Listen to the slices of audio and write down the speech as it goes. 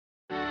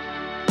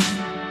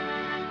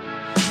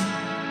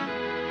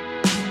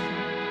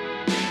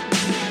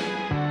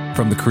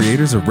From the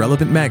creators of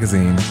Relevant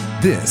Magazine,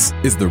 this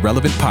is the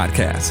Relevant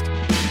Podcast.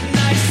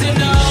 Nice to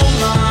know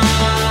my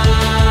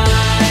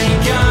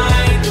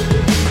kind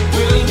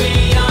will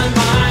be on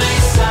my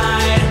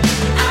side.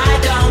 I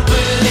don't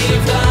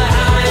believe the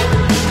hype,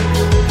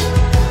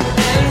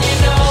 and you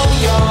know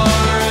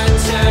you're a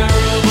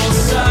terrible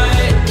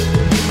sight,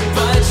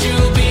 but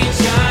you'll be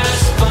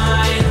just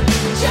fine.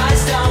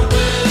 Just don't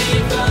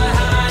believe the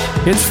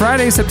hype. It's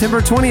Friday,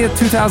 September 20th,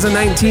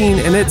 2019,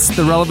 and it's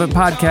the Relevant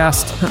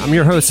Podcast. I'm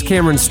your host,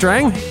 Cameron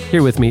Strang,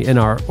 here with me in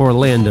our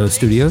Orlando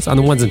studios on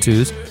the ones and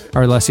twos,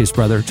 our illustrious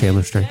brother,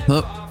 Chandler Strang.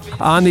 Hello.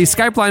 On the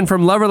Skype line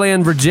from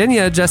Loverland,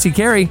 Virginia, Jesse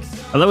Carey.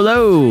 Hello,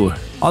 hello.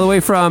 All the way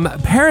from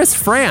Paris,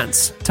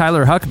 France,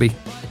 Tyler Huckabee.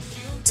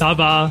 Ça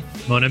va,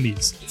 mon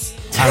amis.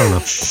 I don't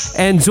know.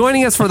 And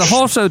joining us for the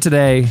whole show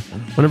today,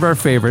 one of our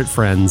favorite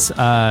friends,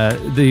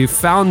 the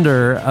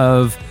founder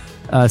of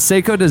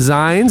Seiko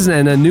Designs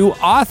and a new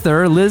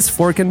author, Liz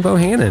Forkin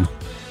Bohannon.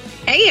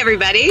 Hey,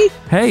 everybody.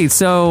 Hey,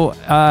 so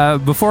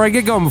before I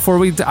get going,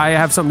 I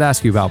have something to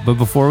ask you about. But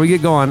before we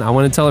get going, I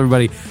want to tell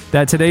everybody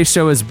that today's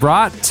show is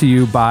brought to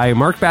you by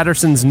Mark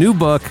Batterson's new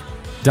book,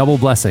 Double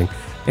Blessing.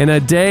 In a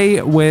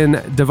day when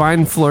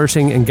divine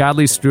flourishing and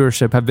godly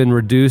stewardship have been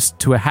reduced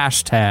to a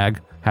hashtag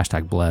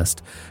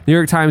blessed, New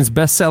York Times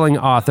bestselling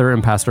author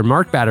and pastor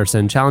Mark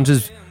Batterson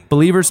challenges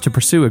believers to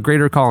pursue a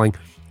greater calling.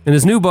 In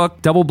his new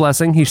book, Double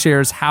Blessing, he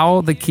shares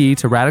how the key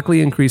to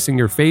radically increasing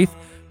your faith,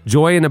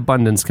 joy, and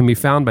abundance can be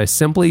found by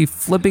simply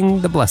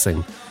flipping the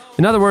blessing.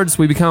 In other words,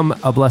 we become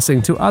a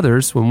blessing to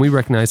others when we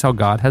recognize how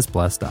God has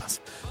blessed us.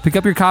 Pick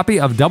up your copy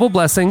of Double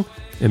Blessing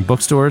in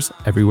bookstores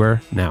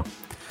everywhere now.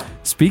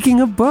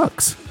 Speaking of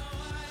books,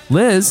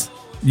 Liz,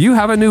 you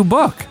have a new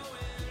book.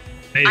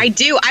 Hey, I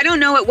do. I don't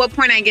know at what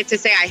point I get to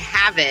say I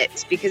have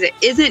it because it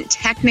isn't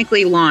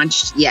technically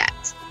launched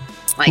yet.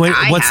 Wait,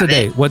 what's the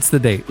date? What's the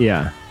date?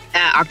 Yeah.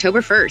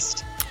 October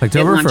 1st.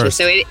 October it launches. 1st.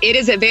 So it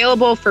is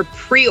available for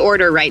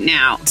pre-order right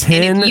now.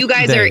 10 and if you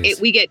guys days.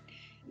 we get,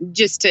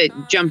 just to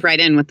jump right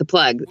in with the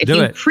plug, if Do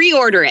you it.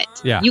 pre-order it,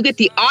 Yeah. you get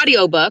the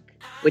audiobook,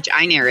 which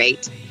I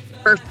narrate,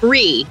 for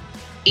free.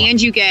 And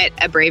you get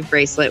a Brave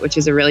bracelet, which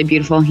is a really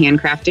beautiful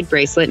handcrafted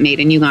bracelet made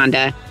in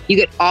Uganda. You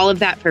get all of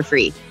that for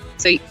free.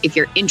 So if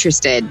you're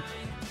interested,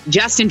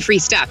 just in free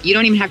stuff, you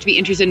don't even have to be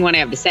interested in what I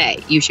have to say.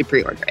 You should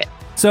pre-order it.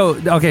 So,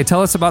 okay,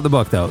 tell us about the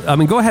book, though. I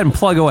mean, go ahead and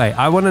plug away.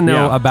 I want to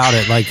know about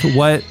it. Like,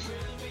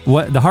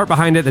 what the heart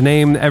behind it, the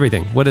name,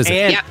 everything. What is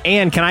it?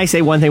 And can I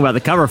say one thing about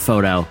the cover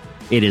photo?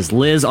 It is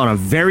Liz on a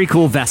very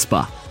cool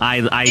Vespa.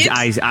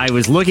 I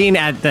was looking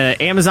at the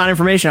Amazon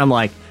information. I'm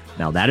like,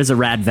 now that is a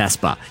rad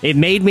Vespa. It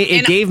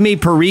gave me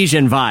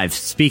Parisian vibes.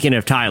 Speaking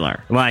of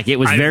Tyler, like it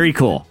was very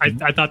cool.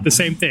 I thought the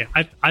same thing.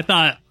 I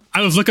thought,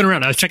 I was looking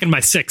around. I was checking my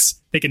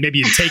 6, thinking maybe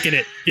you'd taken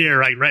it here,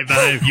 right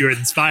behind. You were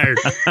inspired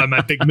by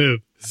my big move.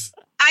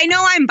 I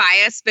know I'm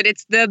biased, but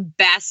it's the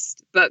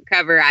best book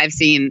cover I've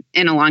seen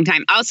in a long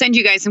time. I'll send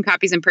you guys some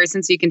copies in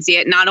person so you can see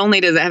it. Not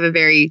only does it have a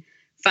very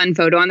fun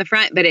photo on the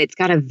front, but it's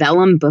got a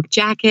vellum book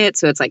jacket.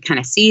 So it's like kind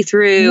of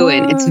see-through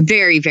and it's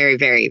very, very,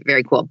 very,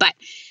 very cool. But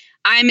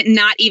I'm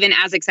not even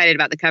as excited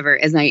about the cover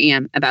as I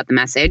am about the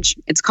message.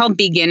 It's called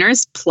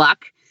Beginner's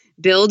Pluck.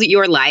 Build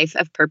your life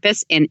of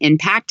purpose and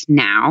impact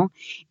now.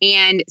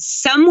 And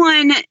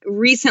someone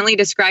recently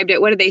described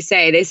it. What did they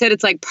say? They said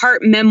it's like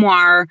part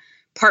memoir,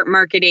 part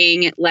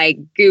marketing, like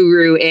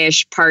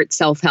guru-ish, part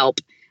self-help,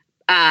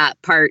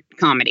 part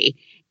comedy.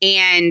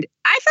 And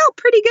I felt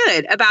pretty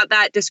good about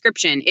that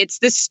description. It's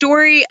the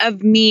story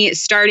of me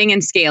starting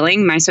and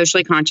scaling my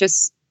socially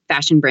conscious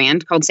fashion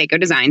brand called Seiko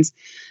Designs.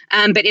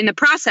 But in the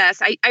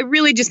process, I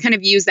really just kind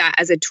of use that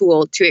as a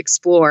tool to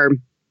explore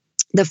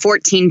the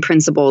 14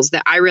 principles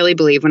that I really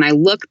believe when I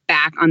look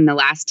back on the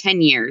last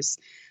 10 years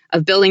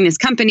of building this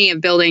company,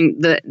 of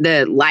building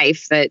the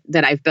life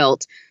that I've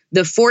built,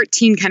 the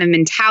 14 kind of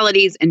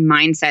mentalities and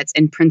mindsets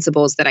and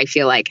principles that I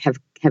feel like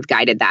have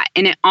guided that.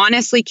 And it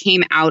honestly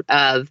came out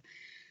of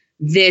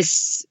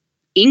this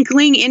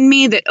inkling in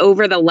me that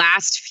over the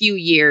last few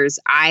years,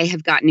 I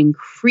have gotten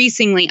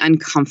increasingly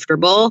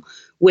uncomfortable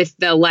with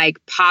the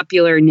like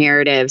popular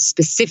narrative,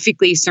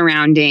 specifically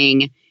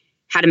surrounding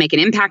how to make an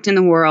impact in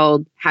the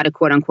world, how to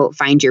quote unquote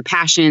find your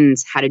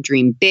passions, how to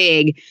dream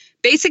big,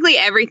 basically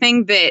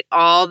everything that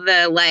all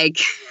the like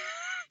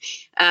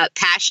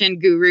passion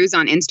gurus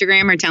on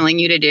Instagram are telling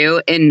you to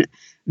do. In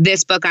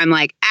this book, I'm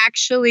like,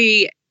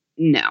 actually,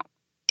 no,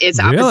 it's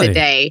opposite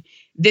day.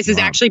 This has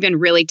actually been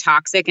really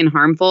toxic and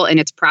harmful, and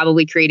it's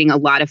probably creating a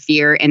lot of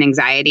fear and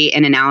anxiety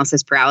and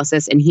analysis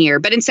paralysis in here.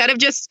 But instead of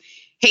just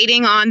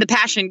hating on the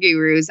passion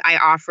gurus, I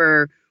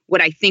offer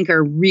what I think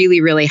are really,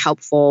 really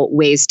helpful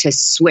ways to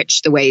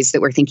switch the ways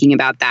that we're thinking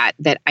about that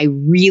I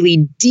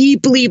really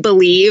deeply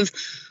believe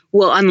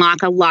will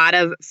unlock a lot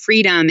of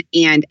freedom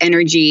and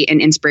energy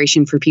and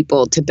inspiration for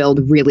people to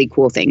build really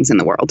cool things in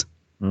the world.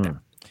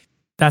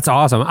 That's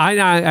awesome. I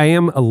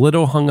am a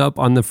little hung up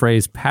on the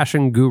phrase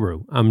passion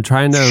guru. I'm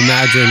trying to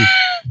imagine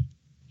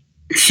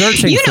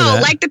searching You for know,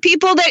 that. like the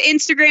people that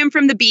Instagram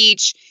from the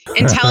beach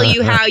and tell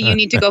you how you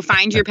need to go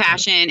find your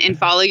passion and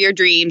follow your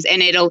dreams.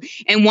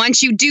 And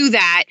once you do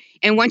that,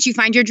 and once you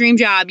find your dream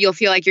job, you'll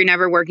feel like you're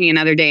never working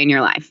another day in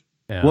your life.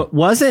 Yeah. What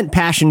wasn't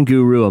Passion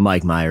Guru a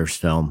Mike Myers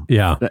film?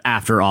 Yeah.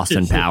 After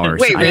Austin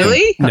Powers. Wait,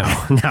 really? No,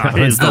 No,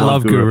 it's the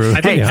Love Guru. I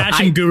think Yeah.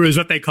 Passion Guru is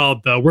what they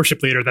called the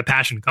worship leader of the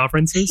Passion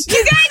conferences.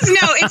 You guys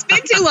know, it's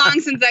been too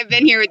long since I've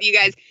been here with you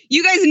guys.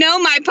 You guys know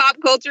my pop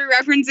culture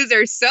references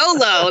are so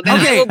low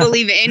that I will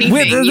believe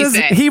anything you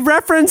say. He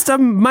referenced a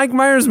Mike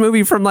Myers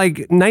movie from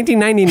like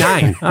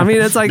 1999. I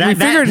mean, it's like we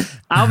figured.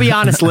 I'll be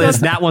honest,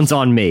 Liz, that one's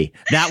on me.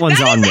 That one's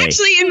That on is me.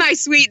 actually in my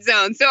sweet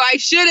zone. So I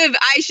should have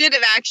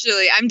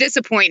actually, I'm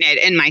disappointed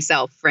in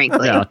myself,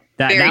 frankly. No,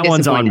 that Very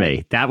one's on disappointed.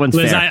 me. That one's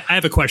Liz, fair. I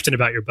have a question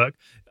about your book.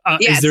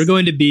 Yes. Is there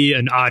going to be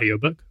an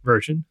audiobook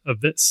version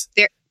of this?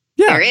 Yeah.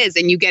 There is,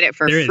 and you get it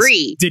for There is.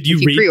 free. Did you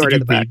if read, pre-order did you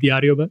the book. read the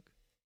audiobook?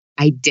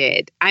 I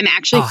did. I'm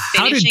actually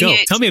How did it finishing go?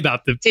 it Tell me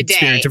about the today.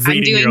 experience of I'm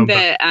reading your doing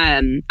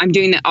own book. I'm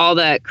doing all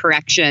the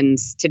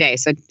corrections today.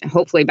 So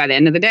hopefully by the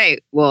end of the day,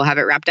 we'll have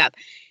it wrapped up.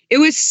 It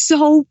was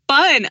so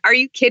fun. Are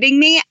you kidding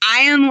me?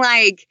 I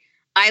read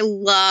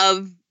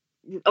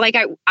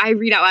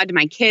out loud to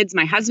my kids.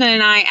 My husband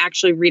and I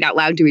actually read out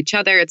loud to each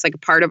other. It's like a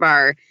part of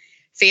our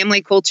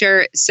family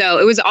culture. So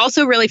it was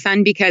also really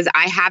fun because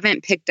I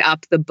haven't picked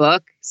up the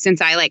book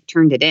since I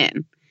turned it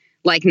in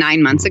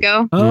 9 months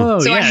ago. Oh,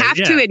 So yeah, I have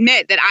yeah. to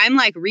admit that I'm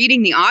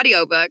reading the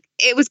audiobook.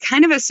 It was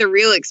kind of a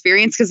surreal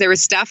experience because there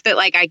was stuff that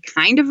I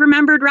kind of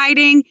remembered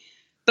writing,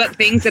 but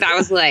things that I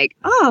was like,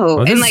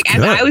 Oh, this and is as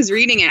good. I was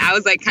reading it, I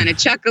was kind of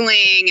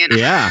chuckling and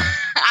Yeah.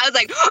 I was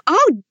like,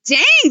 oh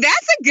dang,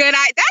 that's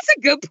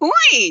a good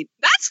point.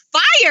 That's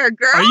fire,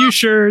 girl. Are you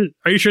sure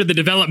the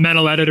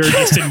developmental editor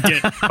just didn't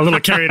get a little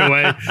carried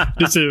away?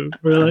 Just to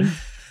really?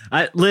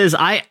 Liz,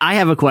 I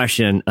have a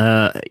question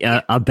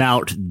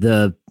about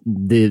the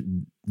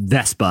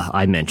Vespa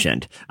I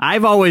mentioned.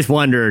 I've always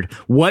wondered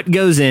what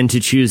goes into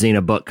choosing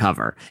a book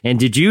cover. And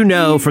did you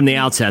know from the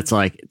outset,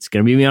 it's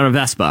going to be me on a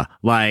Vespa?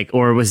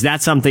 Or was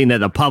that something that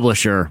the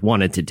publisher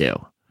wanted to do?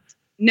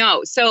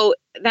 No. So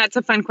that's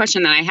a fun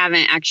question that I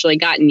haven't actually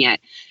gotten yet.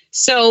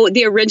 So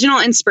the original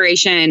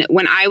inspiration,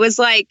 when I was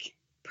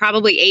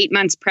probably 8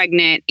 months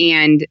pregnant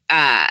and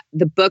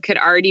the book had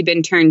already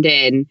been turned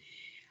in,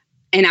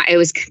 and it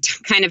was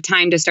kind of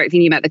time to start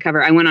thinking about the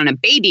cover, I went on a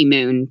baby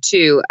moon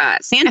to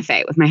Santa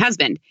Fe with my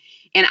husband.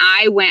 And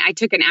I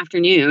took an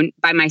afternoon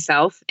by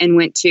myself and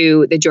went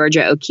to the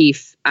Georgia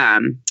O'Keeffe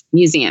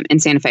Museum in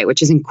Santa Fe,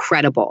 which is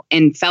incredible,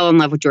 and fell in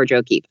love with Georgia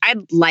O'Keeffe.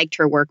 I'd liked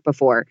her work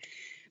before,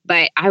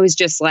 but I was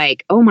just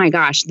oh my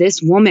gosh,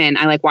 this woman,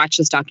 I watched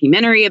this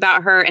documentary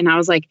about her. And I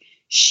was like,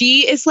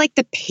 she is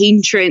the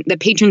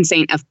patron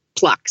saint of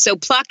pluck. So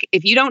pluck,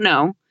 if you don't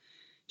know,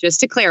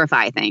 just to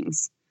clarify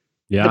things,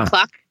 the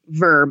pluck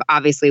verb,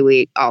 obviously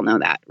we all know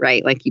that,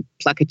 right? You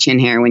pluck a chin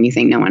hair when you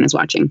think no one is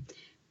watching.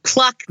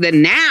 Pluck, the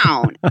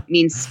noun,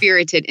 means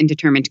spirited and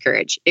determined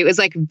courage. It was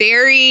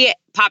very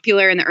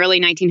popular in the early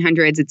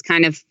 1900s. It's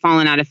kind of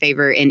fallen out of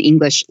favor in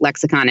English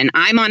lexicon. And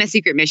I'm on a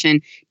secret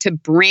mission to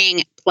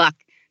bring pluck,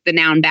 the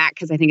noun, back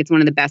because I think it's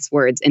one of the best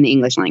words in the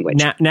English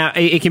language. Now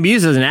it can be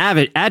used as an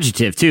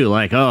adjective too,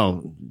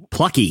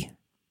 plucky.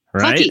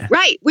 Right? Plucky,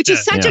 right? Which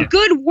is such a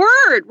good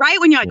word, right?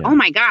 When you're oh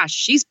my gosh,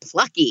 she's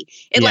plucky.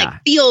 It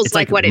feels It's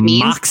like what it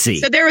means. moxie.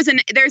 So there's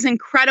an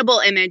incredible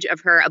image of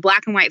her, a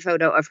black and white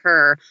photo of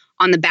her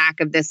on the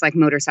back of this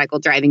motorcycle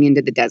driving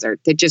into the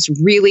desert that just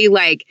really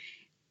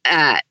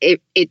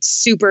it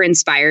super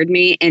inspired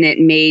me, and it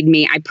made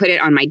me, I put it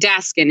on my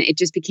desk, and it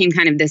just became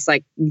kind of this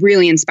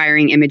really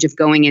inspiring image of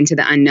going into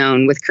the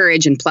unknown with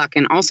courage and pluck,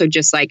 and also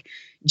just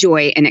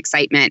joy and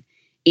excitement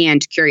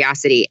and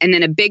curiosity. And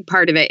then a big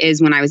part of it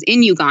is when I was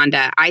in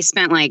Uganda, I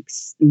spent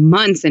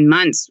months and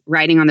months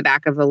riding on the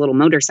back of a little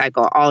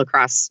motorcycle all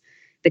across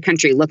the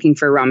country looking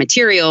for raw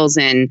materials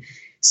and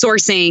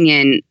sourcing,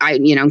 and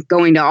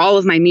going to all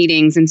of my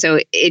meetings. And so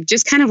it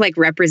just kind of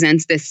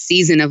represents this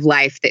season of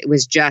life that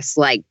was just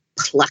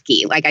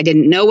plucky. I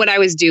didn't know what I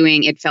was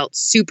doing. It felt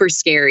super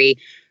scary,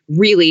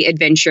 really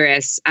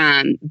adventurous,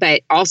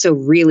 but also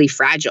really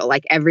fragile.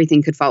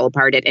 Everything could fall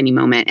apart at any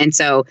moment. And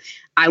so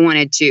I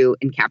wanted to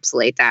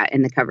encapsulate that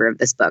in the cover of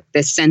this book,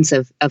 this sense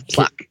of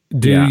pluck.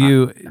 Do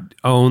you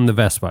own the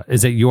Vespa?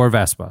 Is it your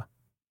Vespa?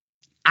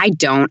 I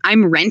don't.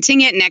 I'm renting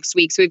it next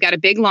week. So we've got a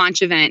big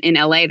launch event in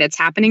LA that's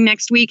happening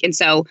next week. And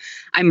so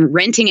I'm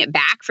renting it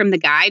back from the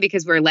guy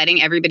because we're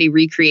letting everybody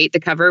recreate the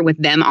cover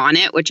with them on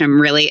it, which I'm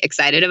really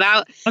excited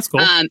about. That's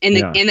cool. And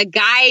the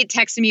guy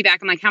texted me back.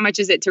 I'm like, how much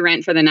is it to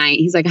rent for the night?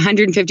 He's like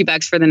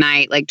 $150 for the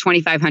night,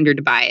 $2,500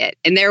 to buy it.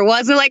 And there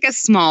was a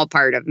small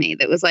part of me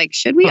that was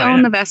should we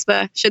own the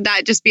Vespa? Should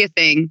that just be a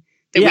thing?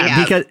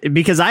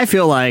 Because I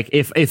feel like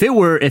if it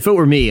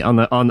were me on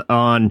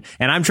and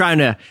I'm trying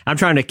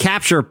to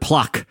capture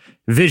pluck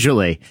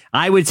visually,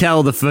 I would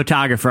tell the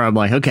photographer, I'm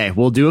like, okay,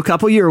 we'll do a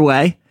couple your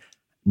way.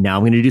 Now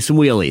I'm going to do some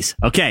wheelies.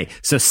 Okay,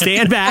 so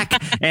stand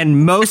back,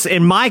 and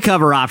in my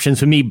cover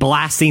options with me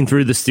blasting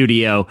through the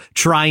studio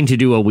trying to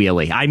do a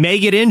wheelie. I may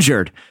get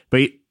injured,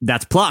 but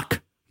that's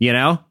pluck,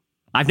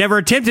 I've never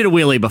attempted a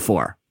wheelie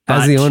before.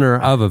 As but- the owner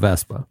of a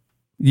Vespa,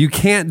 you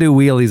can't do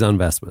wheelies on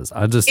Vespas.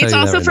 I'll just tell It's you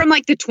that also right from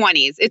like the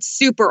 20s. It's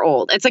super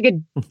old. It's like a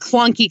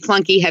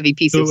clunky, heavy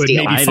piece So it of would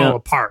steel. maybe I fall don't-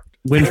 apart.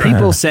 When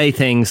people say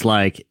things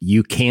like,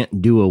 you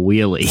can't do a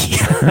wheelie,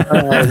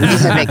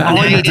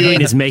 all you're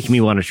doing is make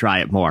me want to try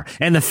it more.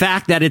 And the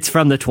fact that it's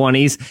from the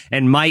 20s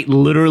and might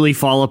literally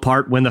fall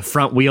apart when the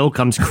front wheel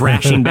comes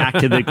crashing back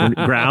to the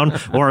ground,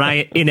 or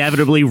I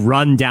inevitably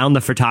run down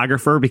the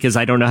photographer because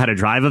I don't know how to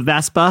drive a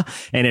Vespa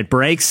and it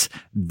breaks,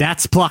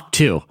 that's pluck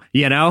too,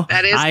 you know?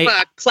 That is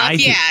pluck. Pluck,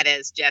 yeah, it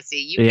is, Jesse.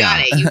 You Yeah.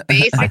 got it. You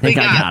basically think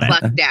I got got it.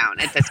 plucked down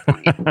at this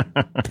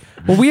point.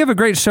 Well, we have a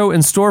great show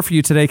in store for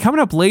you today. Coming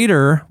up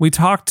later, we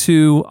talk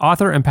to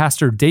author and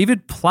pastor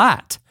David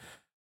Platt.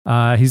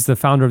 He's the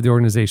founder of the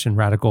organization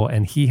Radical,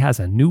 and he has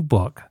a new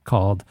book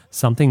called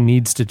Something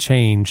Needs to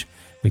Change.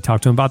 We talk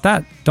to him about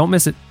that. Don't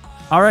miss it.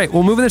 All right,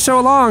 we're moving the show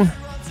along.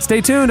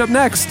 Stay tuned. Up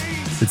next,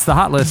 it's the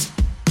Hot List.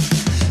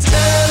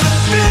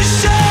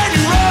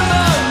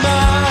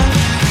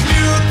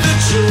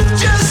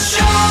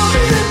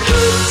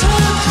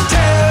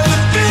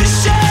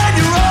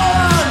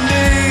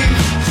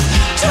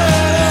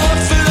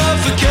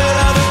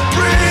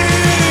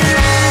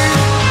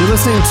 You're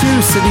listening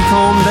to City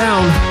Calm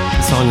Down.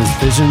 The song is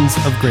Visions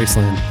of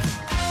Graceland.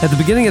 At the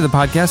beginning of the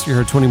podcast, you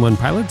heard 21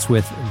 Pilots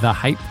with the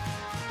Hype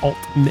Alt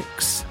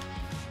Mix.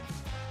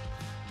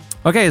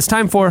 Okay, it's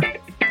time for...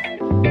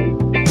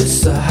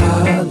 It's the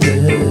hot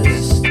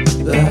list.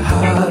 The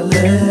hot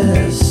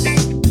list.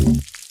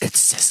 It's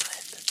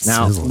sizzling.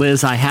 Now,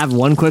 Liz, I have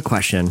one quick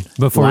question.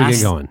 Before we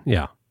get going,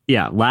 yeah.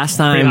 Yeah, last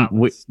time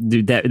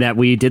that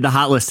we did the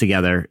hot list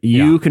together,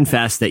 you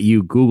confessed that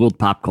you Googled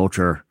pop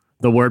culture,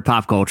 the word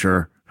pop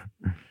culture,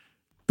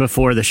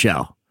 before the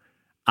show.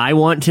 I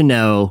want to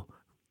know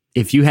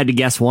if you had to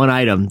guess one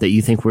item that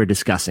you think we're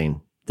discussing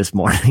this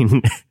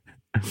morning.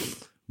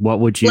 What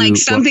would you Like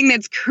something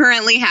that's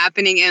currently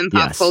happening in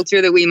pop Yes.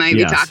 culture that we might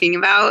Yes. be talking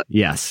about?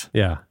 Yes.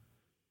 Yeah.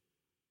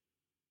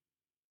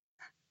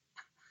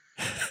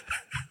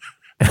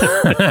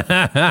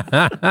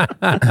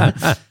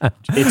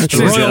 It's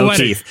Georgia royal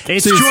wedding. O'Keeffe.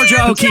 It's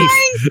Georgia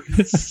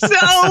O'Keeffe.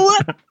 So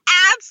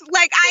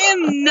like I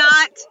am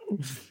not.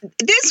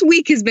 This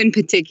week has been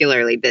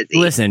particularly busy.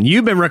 Listen,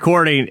 you've been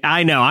recording.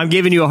 I know. I'm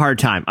giving you a hard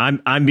time.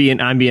 I'm being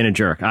a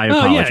jerk. I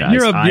apologize. Yeah,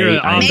 you're an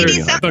I'm author. giving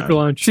you a hard Book time.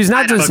 launch. She's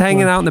not just Book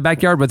hanging launch. out in the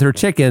backyard with her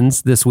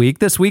chickens this week.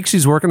 This week,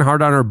 she's working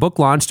hard on her book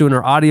launch, doing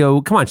her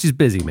audio. Come on, she's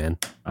busy, man.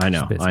 I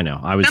know. busy. I know.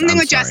 Something I'm with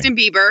sorry. Justin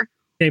Bieber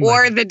Hey,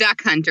 or Mike. the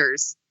Duck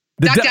Hunters.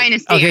 The Duck Duck-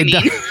 Dynasty, okay, I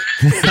mean.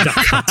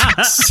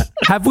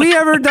 Have we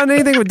ever done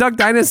anything with Duck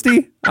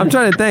Dynasty? I'm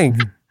trying to think.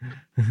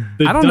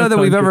 I don't know that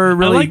we've ever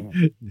really-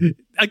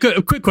 A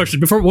quick question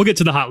before we'll get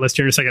to the hot list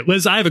here in a second.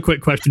 Liz, I have a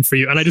quick question for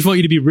you, and I just want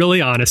you to be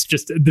really honest.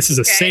 Just this is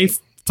a safe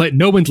play.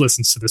 No one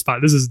listens to this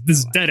pod. This is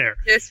dead air.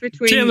 Just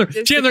between Chandler,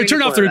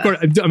 turn off the four of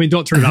us. record. I mean,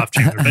 don't turn it off,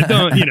 Chandler. But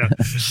don't, you know.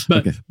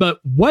 But but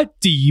what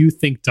do you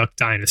think Duck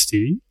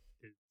Dynasty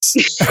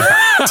is?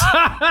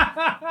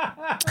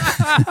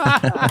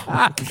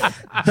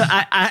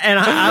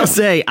 I'll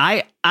say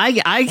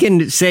I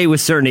can say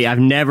with certainty I've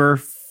never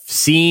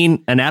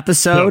seen an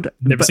episode. No,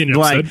 never seen an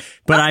episode.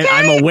 But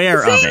I'm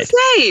aware of it.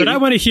 Same. But I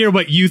want to hear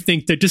what you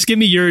think. That just give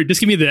me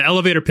the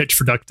elevator pitch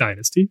for Duck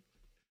Dynasty.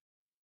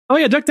 Oh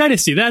yeah, Duck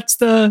Dynasty. That's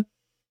the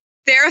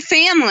They're a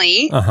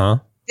family Uh-huh.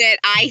 that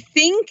I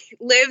think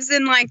lives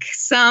in like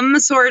some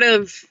sort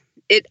of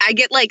I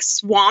get like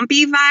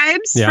swampy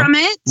vibes Yeah. from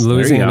it.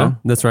 Louisiana.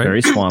 That's right.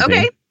 Very swampy.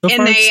 Okay. So And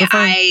far- they so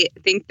far I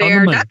think on they the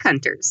are money. duck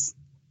hunters.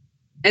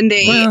 And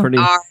they Well, pretty-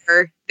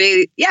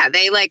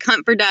 they like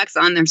hunt for ducks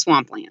on their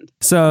swampland.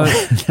 So,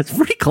 That's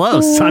pretty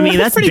close. I mean,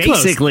 that's Pretty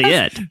close. basically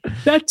it.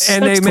 that's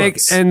and that's they make,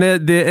 close. and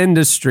the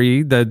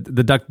industry, the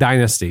Duck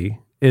Dynasty,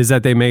 is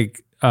that they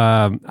make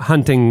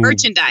hunting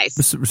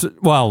Merchandise.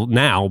 Well,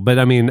 now, but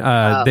I mean,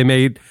 they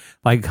made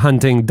like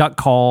hunting duck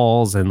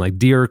calls and like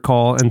deer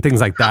call and things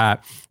like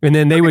that. And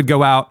then they would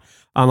go out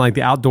on like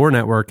the Outdoor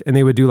Network and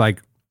they would do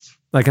like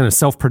kind of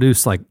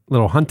self-produced like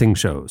little hunting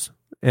shows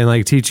and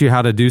like teach you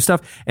how to do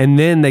stuff. And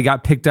then they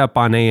got picked up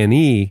on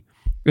A&E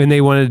and they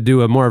wanted to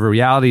do a more of a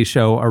reality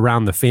show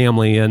around the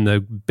family and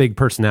the big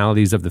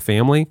personalities of the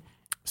family.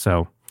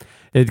 So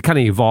it kind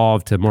of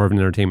evolved to more of an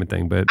entertainment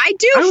thing. But I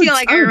do I would- feel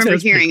like I I would say remember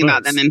it's pretty hearing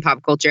about close. them in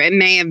pop culture. It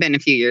may have been a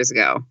few years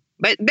ago,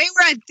 but they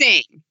were a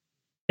thing.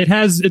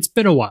 it's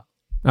been a while.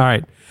 all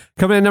right,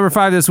 coming in number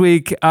 5 this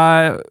week.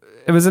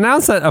 It was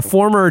announced that a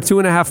former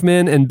 2.5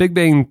 Men and Big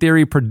Bang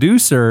Theory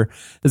producer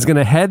is going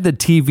to head the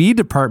TV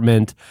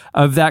department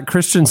of that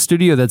Christian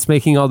studio that's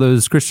making all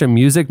those Christian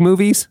music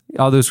movies,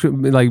 all those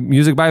like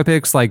music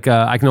biopics, like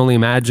I Can Only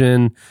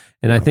Imagine,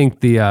 and I think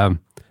the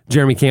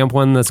Jeremy Camp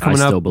one that's coming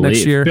still up believe.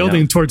 next year.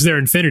 Building towards their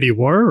Infinity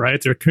War,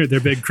 right? They're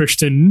big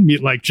Christian,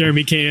 like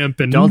Jeremy Camp.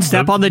 And Don't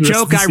step on the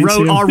joke I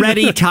wrote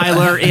already,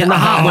 Tyler, in the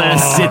hot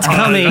list. It's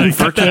coming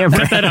for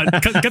Cameron. Cut that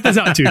out. Cut this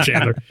out too,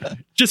 Chandler.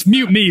 Just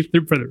mute me.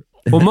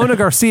 Well, Mona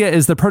Garcia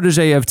is the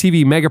protege of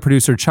TV mega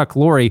producer Chuck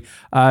Lorre.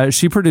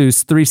 She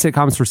produced 3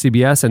 sitcoms for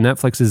CBS and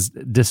Netflix's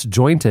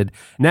Disjointed.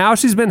 Now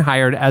she's been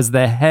hired as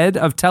the head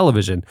of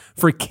television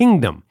for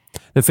Kingdom,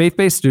 the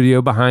faith-based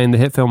studio behind the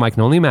hit film I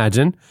Can Only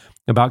Imagine,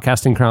 about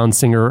Casting Crown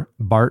singer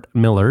Bart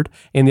Millard,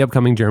 and the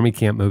upcoming Jeremy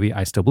Camp movie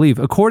I Still Believe.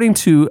 According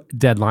to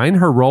Deadline,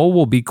 her role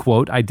will be,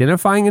 quote,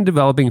 identifying and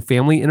developing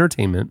family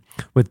entertainment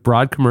with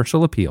broad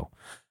commercial appeal,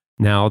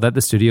 now that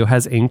the studio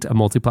has inked a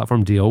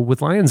multi-platform deal with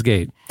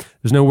Lionsgate.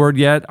 There's no word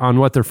yet on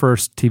what their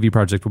first TV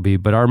project will be,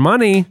 but our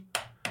money,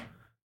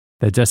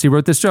 that Jesse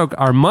wrote this joke,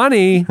 our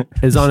money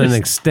is on an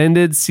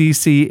extended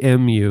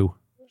CCMU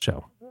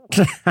show.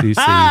 DC.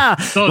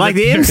 Like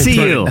the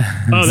MCU.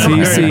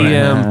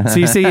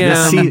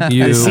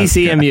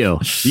 CCMU.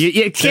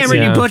 CCMU.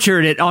 Cameron, you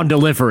butchered it on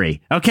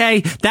delivery.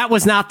 Okay? That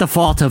was not the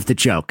fault of the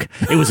joke.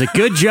 It was a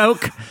good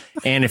joke.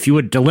 And if you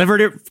would have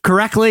delivered it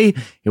correctly,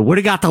 it would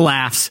have got the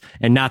laughs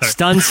and not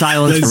stunned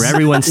silence from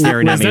everyone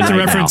staring at me. That's right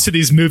a reference now. to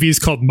these movies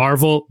called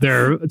Marvel.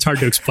 It's hard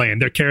to explain.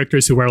 They're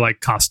characters who wear like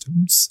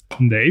costumes.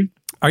 And they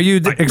Are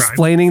you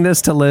explaining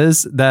this to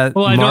Liz? That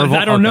Well, Marvel?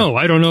 I don't know.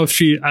 I don't know if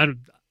she.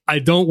 I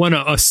don't want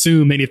to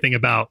assume anything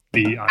about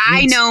the audience.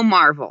 I know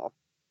Marvel.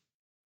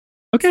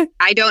 Okay.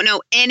 I don't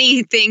know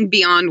anything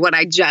beyond what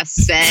I just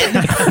said,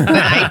 but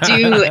I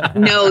do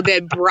know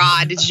the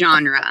broad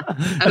genre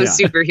of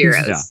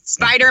superheroes, Yeah.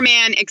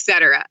 Spider-Man,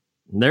 etc.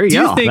 There you Do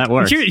you go. think, That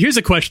works. here's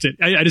a question.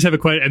 I just have a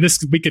question, and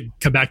we could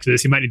come back to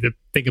this. You might need to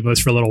think of this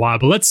for a little while.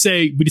 But let's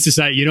say we just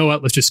decide, you know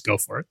what? Let's just go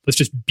for it. Let's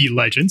just be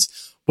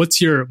legends. What's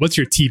your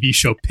TV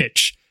show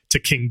pitch to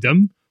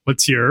Kingdom?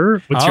 What's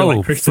your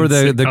like Christian for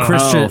the sitcom?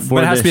 Christian, for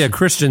but it has to be this. a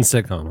Christian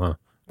sitcom, huh?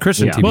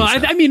 Christian Yeah. TV Well,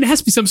 show. I mean, it has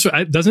to be some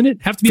sort. Doesn't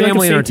it have to be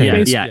Family like a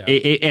entertainment.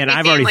 faith-based? And Like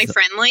I've already family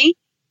friendly.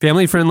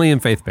 Family friendly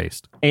and faith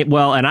based.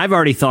 and I've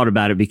already thought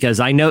about it because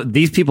I know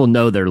these people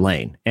know their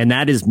lane, and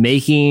that is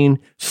making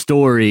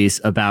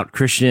stories about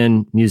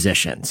Christian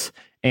musicians.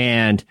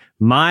 And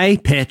my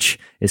pitch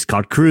is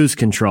called Cruise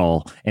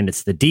Control, and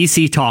it's the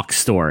DC Talk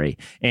story.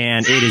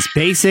 And it is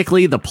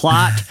basically the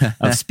plot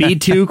of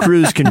Speed 2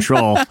 Cruise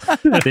Control. I've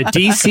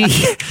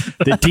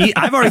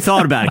already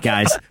thought about it,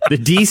 guys. The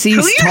DC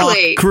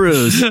Clearly.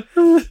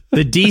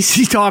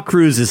 Talk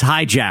cruise is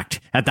hijacked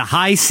at the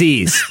high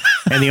seas,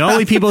 and the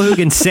only people who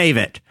can save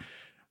it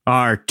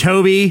are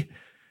Toby,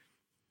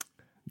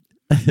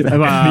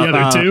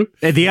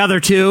 the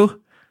other two.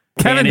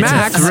 Kevin And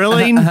Max.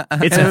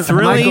 It's a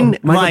thrilling,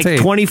 Michael like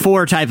Tate.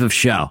 24 type of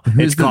show.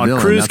 It's the called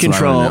villain? Cruise That's what I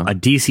Control, wanna know. a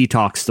DC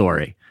Talk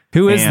story.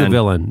 Who is the And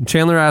villain?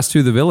 Chandler asked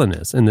who the villain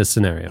is in this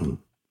scenario.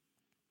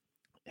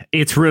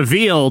 It's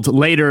revealed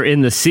later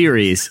in the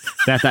series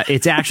that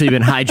it's actually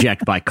been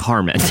hijacked by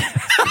Carmen.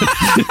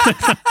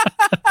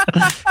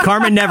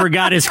 Carmen never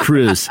got his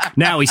cruise.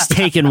 Now he's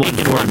taken one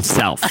for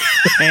himself.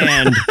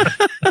 And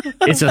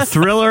it's a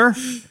thriller.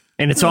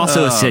 And it's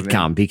also a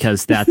sitcom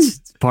because that's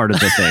part of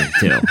the thing,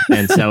 too.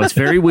 And so it's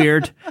very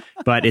weird,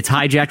 but it's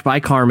hijacked by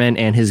Carmen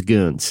and his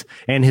goons.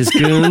 And his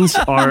goons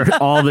are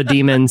all the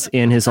demons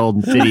in his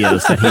old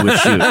videos that he would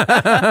shoot.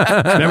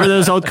 Remember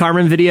those old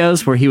Carmen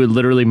videos where he would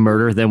literally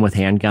murder them with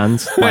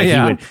handguns? Like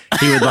Yeah.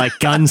 he would like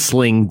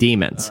gunsling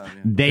demons.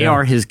 They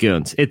are his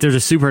goons. There's a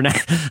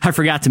I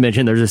forgot to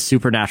mention there's a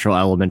supernatural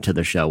element to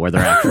the show where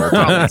they're actual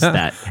demons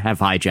that have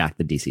hijacked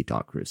the DC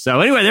Talk cruise.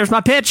 So anyway, there's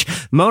my pitch.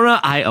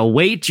 Mona, I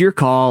await your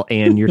call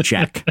and your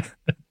check.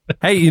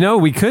 Hey,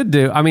 we could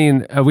do,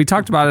 we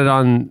talked about it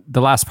on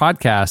the last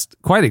podcast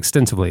quite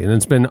extensively, and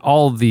it's been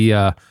all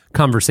the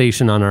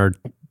conversation on our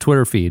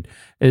Twitter feed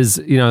is,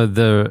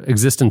 the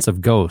existence of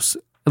ghosts.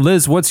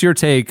 Liz, what's your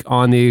take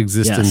on the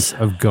existence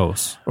of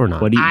ghosts or not?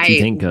 What do you I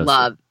think goes?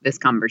 love this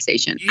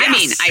conversation.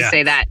 I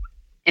say that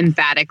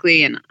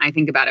emphatically, and I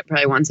think about it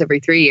probably once every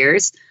 3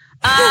 years.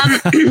 I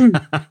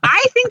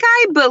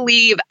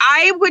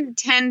would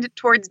tend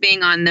towards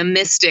being on the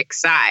mystic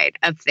side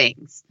of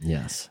things.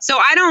 Yes. So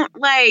I don't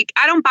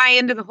buy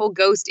into the whole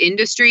ghost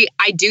industry.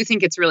 I do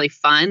think it's really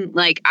fun.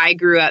 Like, I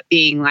grew up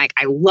being like,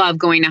 I love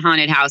going to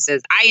haunted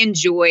houses. I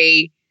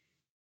enjoy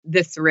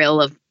the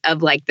thrill of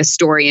like the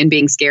story and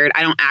being scared.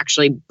 I don't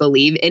actually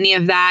believe any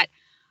of that.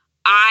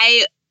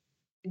 I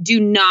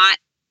do not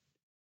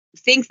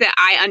think that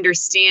I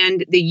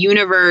understand the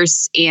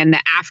universe and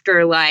the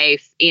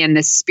afterlife and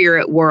the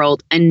spirit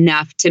world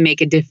enough to make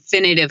a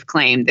definitive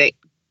claim that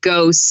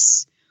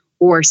ghosts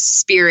or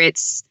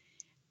spirits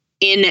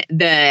in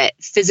the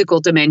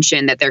physical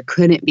dimension, that there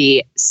couldn't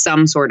be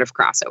some sort of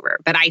crossover.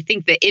 But I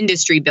think the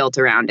industry built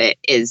around it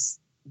is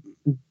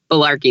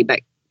malarkey, but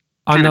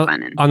kind of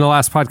fun. On the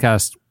last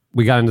podcast,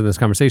 we got into this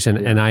conversation,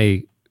 and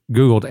I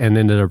Googled and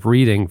ended up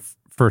reading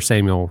 1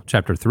 Samuel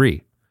chapter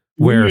 3,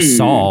 where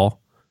Saul,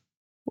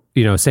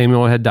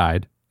 Samuel had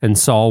died, and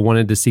Saul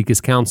wanted to seek his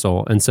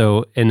counsel. And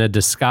so in a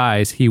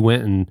disguise, he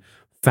went and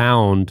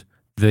found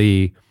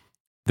the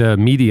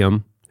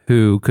medium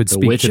who could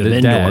speak Witch to of the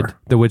Endor. dead,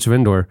 the Witch of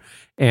Endor,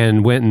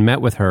 and went and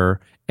met with her,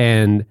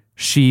 and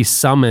she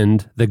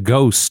summoned the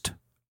ghost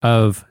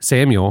of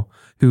Samuel,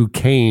 who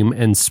came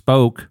and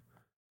spoke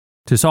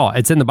to Saul.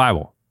 It's in the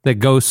Bible that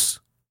ghosts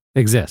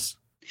exist.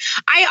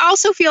 I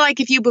also feel like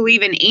if you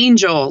believe in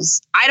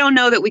angels, I don't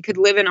know that we could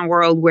live in a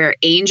world where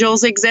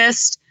angels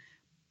exist,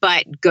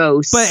 but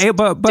ghosts.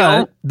 But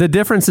don't. the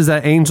difference is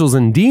that angels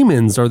and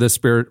demons are the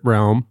spirit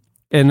realm,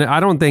 and I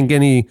don't think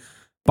any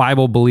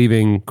Bible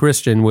believing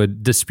Christian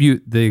would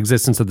dispute the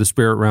existence of the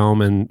spirit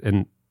realm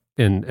and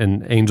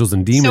angels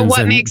and demons So what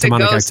and makes a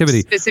demonic ghost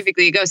activity.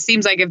 specifically a ghost?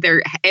 Seems like if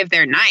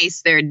they're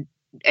nice, they're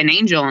an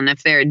angel, and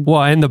if they're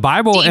Well, in the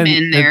Bible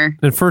demon, they're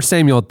in 1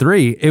 Samuel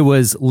 3, it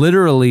was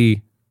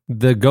literally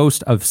the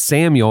ghost of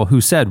Samuel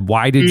who said,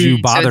 "Why did you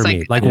so bother it's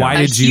me? Like, a why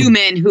did you?"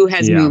 human who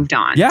has Yeah. moved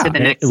on Yeah, to the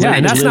next yeah,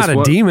 and that's Liz, not a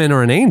what- demon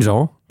or an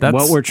angel. That's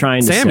what we're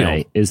trying to Samuel.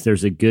 say is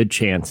there's a good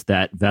chance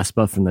that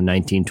Vespa from the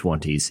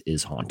 1920s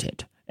is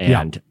haunted.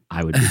 And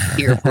I would be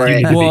here for You it.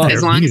 need to be Well- As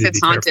careful. long You as need to it's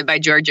be careful. haunted by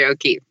Georgia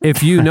O'Keeffe.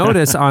 If you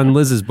notice on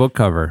Liz's book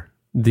cover,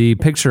 the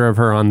picture of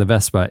her on the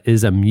Vespa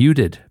is a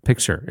muted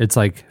picture. It's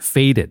like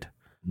faded.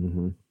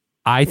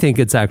 I think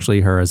it's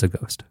actually her as a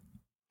ghost.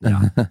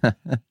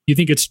 You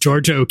think it's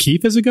Georgia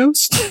O'Keeffe as a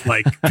ghost?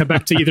 Like, come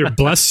back to either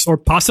bless or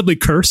possibly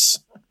curse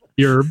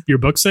your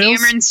book sales?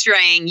 Cameron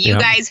Strang, you Yeah.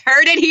 guys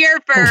heard it here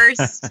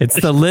first. It's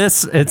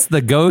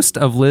the ghost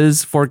of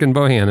Liz Forkin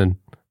Bohannon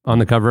on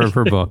the cover of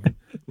her book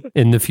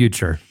in the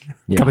future,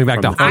 coming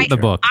back to from the haunt the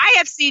book. I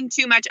have seen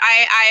too much.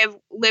 I have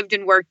lived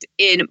and worked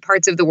in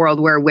parts of the world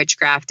where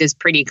witchcraft is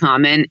pretty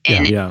common,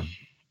 and Yeah.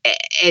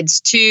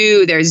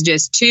 there's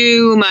just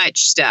too much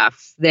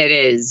stuff that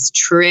is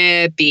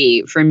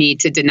trippy for me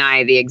to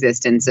deny the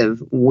existence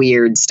of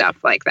weird stuff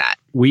like that.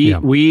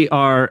 We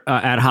are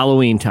at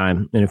Halloween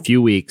time in a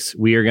few weeks.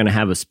 We are going to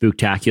have a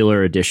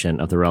spooktacular edition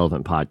of the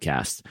Relevant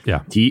Podcast.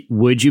 Yeah.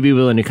 Would you be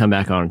willing to come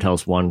back on and tell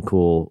us one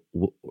cool,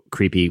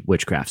 creepy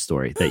witchcraft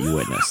story that you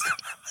witnessed?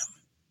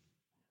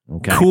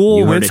 Okay. Cool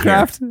You heard it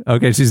here. witchcraft?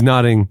 Okay, she's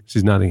nodding.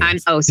 She's nodding. I'm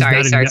yes. sorry,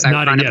 Nodding- we're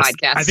on nodding a yes.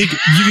 podcast. I think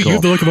you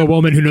have the look of a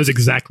woman who knows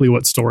exactly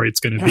what story it's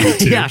going to be.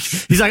 Too. Yeah.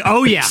 He's like,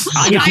 oh, yeah.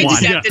 I got I one.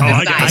 just have to Yeah. Oh,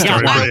 I got decide. a story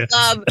for I you.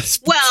 love,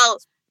 well,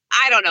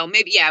 I don't know,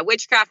 maybe,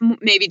 witchcraft,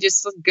 maybe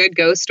just good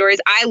ghost stories.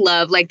 I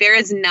love, like, there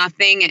is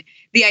nothing,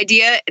 the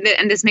idea,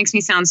 and this makes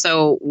me sound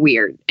so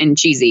weird and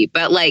cheesy,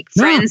 but like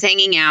friends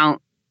hanging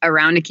out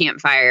around a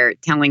campfire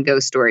telling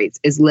ghost stories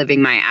is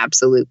living my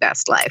absolute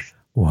best life.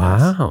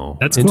 Wow.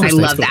 That's cool. I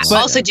Interesting. love that. But-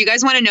 Also, do you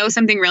guys want to know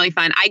something really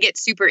fun? I get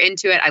super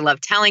into it. I love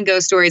telling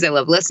ghost stories. I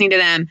love listening to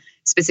them,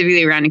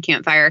 specifically around a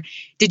campfire.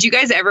 Did you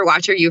guys ever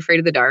watch Are You Afraid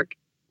of the Dark?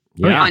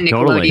 Yeah, On Nickelodeon?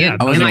 totally. Yeah,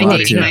 I wasn't Am I allowed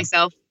dating to.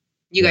 myself?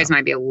 You guys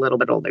might be a little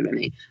bit older than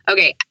me.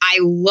 Okay, I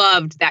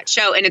loved that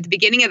show. And at the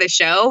beginning of the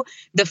show,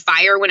 the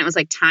fire, when it was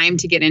like time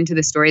to get into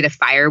the story, the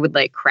fire would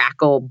like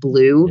crackle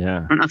blue. Yeah.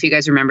 I don't know if you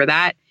guys remember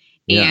that.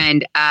 Yeah.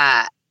 And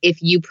if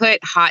you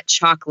put hot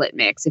chocolate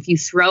mix, if you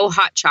throw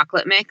hot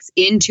chocolate mix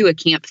into a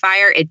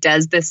campfire, it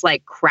does this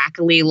like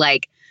crackly,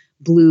 like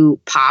blue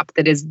pop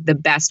that is the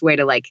best way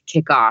to like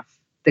kick off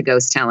the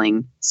ghost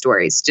telling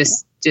stories.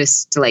 Just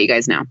to let you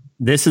guys know.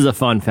 This is a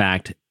fun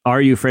fact. Are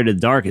You Afraid of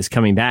the Dark is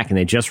coming back, and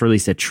they just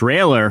released a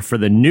trailer for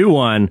the new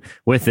one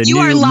with the You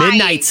are new lying.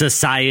 Midnight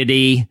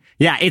Society.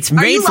 Yeah, it's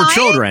made you for lying?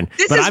 children,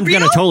 This but is I'm going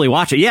to real? totally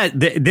watch it. Yeah,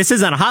 this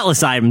isn't a hot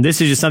list item.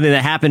 This is just something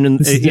that happened. In,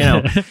 It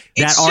that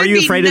Are should You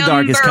be Afraid of the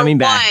Dark is number coming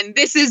back. one.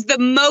 This is the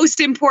most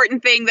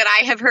important thing that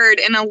I have heard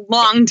in a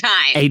long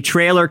time. A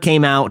trailer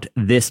came out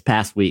this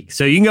past week,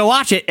 so you can go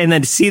watch it and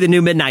then see the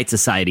new Midnight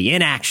Society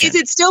in action. Is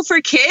it still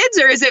for kids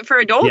or is it for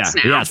adults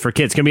now? Yeah, it's for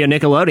kids. It's going to be a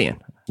Nickelodeon.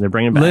 They're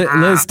bringing it back.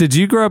 Liz, did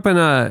you grow up in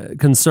a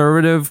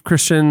conservative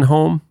Christian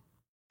home?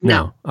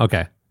 No.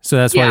 Okay. So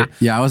that's Yeah. why.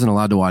 Yeah, I wasn't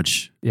allowed to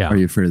watch Yeah. Are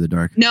You Afraid of the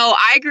Dark? No,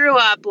 I grew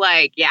up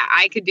like,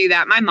 I could do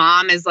that. My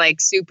mom is like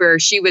super,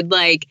 she would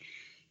like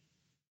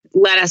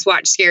let us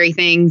watch scary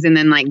things and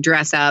then like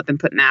dress up and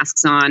put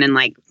masks on and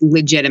like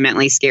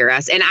legitimately scare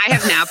us. And I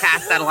have now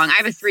passed that along. I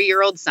have a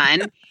 3-year-old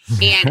son.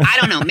 And I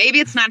don't know, maybe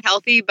it's not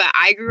healthy, but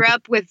I grew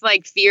up with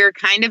like fear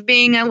kind of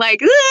being a like,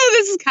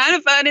 this is kind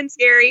of fun and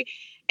scary.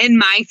 And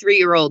my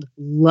 3-year-old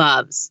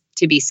loves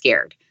to be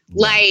scared.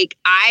 Like,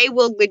 I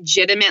will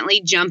legitimately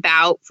jump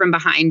out from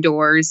behind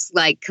doors,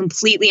 like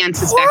completely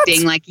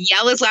unsuspecting, like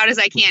yell as loud as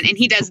I can. And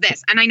he does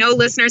this. And I know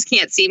listeners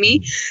can't see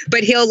me,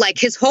 but he'll like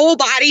his whole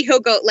body,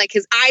 he'll go like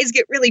his eyes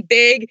get really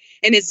big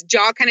and his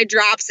jaw kind of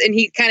drops and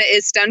he kind of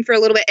is stunned for a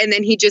little bit. And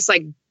then he just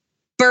like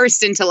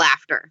bursts into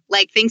laughter,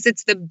 like thinks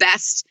it's the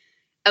best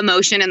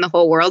emotion in the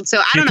whole world. So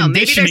I don't know,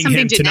 maybe there's Conditioning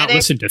something him to not genetic.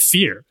 listen to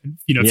fear.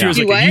 Yeah. Fear is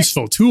Do like what? a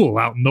useful tool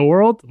out in the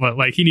world.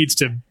 Like he needs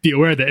to be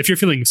aware that if you're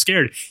feeling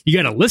scared, you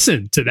got to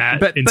listen to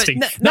that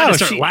instinct, not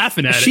to start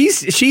laughing at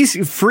it.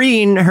 She's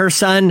freeing her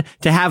son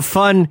to have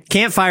fun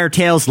campfire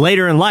tales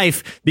later in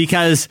life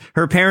because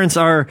her parents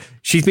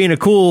she's being a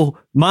cool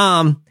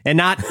mom and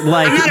not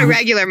like. I'm not a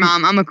regular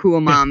mom. I'm a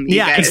cool mom. you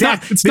Yeah, guys.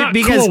 exactly. It's not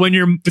Because-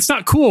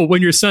 cool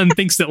when your son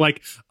thinks that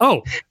like,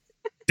 oh,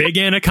 Big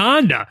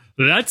anaconda.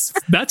 That's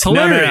No,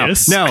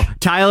 hilarious. No,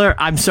 Tyler,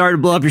 I'm sorry to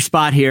blow up your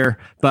spot here,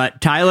 but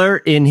Tyler,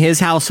 in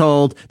his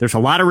household, there's a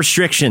lot of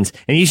restrictions,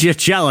 and he's just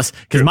jealous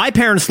because my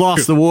parents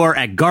lost the war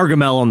at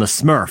Gargamel on the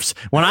Smurfs.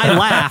 When I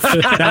laughed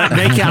that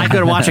I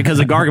couldn't watch it because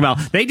of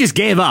Gargamel, they just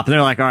gave up. And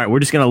they're like, all right, we're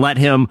just going to let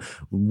him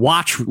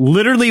watch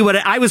literally what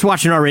I was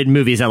watching R-rated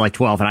movies at like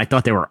 12, and I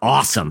thought they were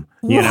awesome.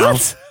 You know?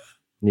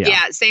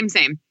 Yeah, same.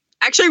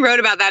 I actually wrote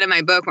about that in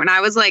my book. When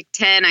I was like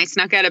 10, I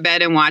snuck out of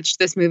bed and watched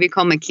this movie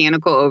called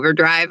Mechanical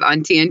Overdrive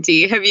on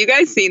TNT. Have you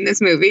guys seen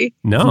this movie?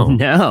 No.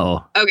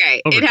 No.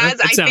 Okay. It has,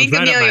 That I sounds think,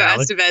 right up my Emilio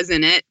alley. Estevez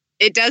in it.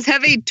 It does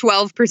have a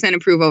 12%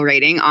 approval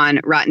rating on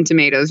Rotten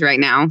Tomatoes right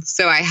now.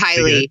 So I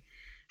highly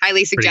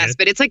suggest. good.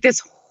 But it's like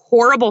this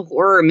horrible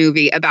horror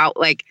movie about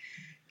like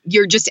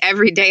your just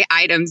everyday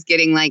items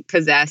getting like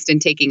possessed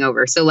and taking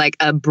over. So like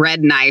a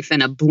bread knife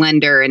and a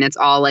blender, and it's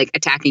all like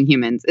attacking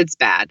humans. It's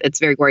bad. It's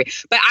very gory.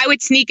 But I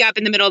would sneak up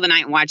in the middle of the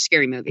night and watch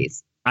scary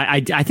movies.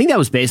 I think that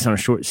was based on a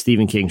short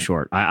Stephen King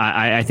short.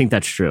 I think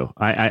that's true.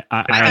 I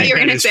thought you were that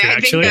going to is say, true, I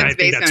think actually. I that's think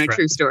based that's on a right.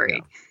 true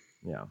story.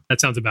 Yeah.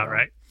 That sounds about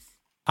right.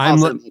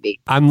 Also,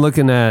 maybe. I'm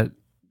looking at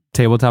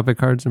table topic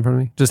cards in front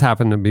of me. Just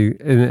happened to be,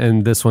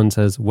 and this one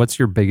says, "What's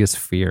your biggest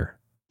fear?"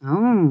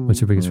 Oh. What's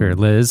your biggest fear,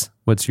 Liz?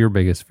 What's your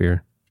biggest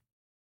fear?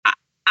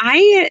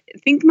 I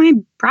think my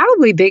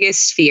probably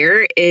biggest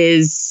fear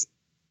is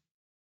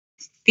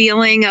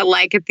feeling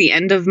like at the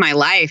end of my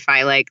life,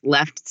 I like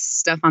left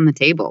stuff on the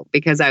table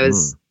because I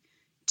was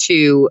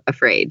too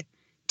afraid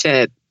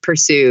to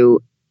pursue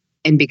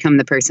and become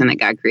the person that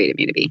God created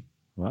me to be.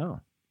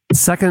 Wow.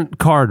 Second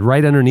card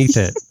right underneath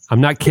it.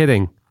 I'm not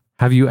kidding.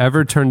 Have you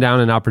ever turned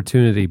down an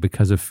opportunity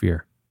because of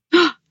fear?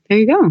 There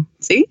you go.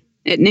 See,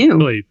 it knew.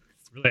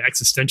 Really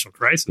existential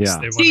crisis. Yeah.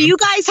 They Do wanna- you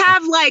guys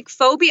have like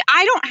phobia?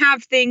 I don't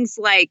have things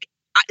like,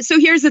 so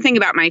here's the thing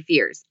about my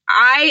fears.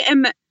 I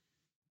am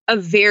a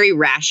very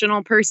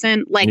rational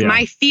person. Like Yeah.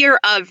 my fear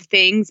of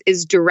things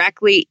is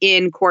directly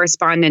in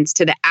correspondence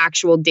to the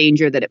actual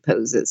danger that it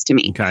poses to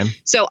me. Okay.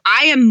 So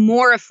I am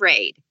more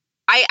afraid.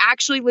 I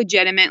actually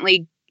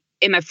legitimately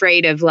am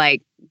afraid of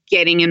like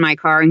getting in my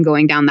car and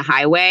going down the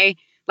highway.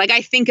 Like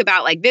I think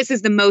about like, this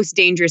is the most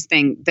dangerous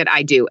thing that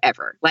I do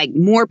ever. Like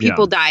more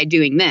people die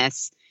doing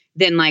this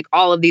than like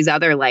all of these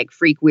other like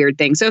freak weird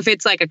things. So if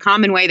it's like a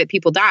common way that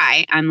people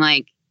die, I'm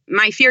like,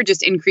 my fear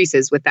just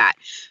increases with that.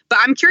 But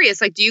I'm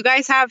curious, like, do you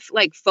guys have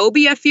like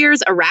phobia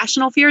fears,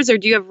 irrational fears, or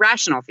do you have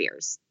rational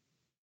fears?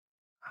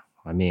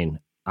 I mean,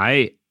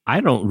 I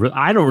don't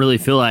really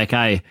feel like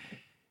I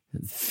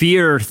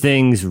fear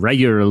things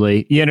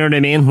regularly. You know what I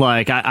mean?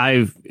 Like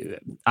I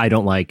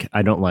don't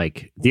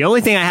like the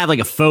only thing I have like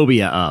a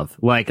phobia of,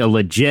 like a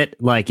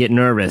legit like get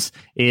nervous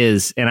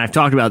is, and I've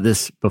talked about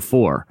this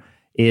before,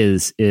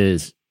 is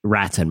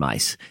rats and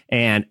mice.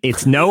 And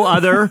it's no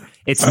other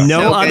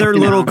other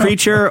little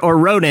creature or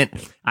rodent.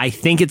 I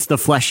think it's the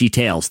fleshy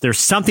tails. There's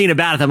something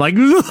about it. I'm like, I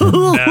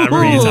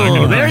remember you talking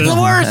about they're this.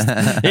 the worst.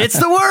 It's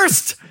the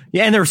worst.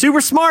 Yeah, and they're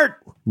super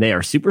smart. They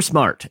are super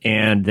smart,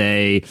 and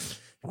they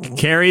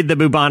carried the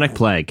bubonic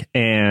plague.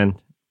 And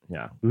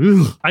yeah,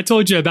 I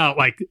told you about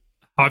like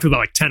how I feel about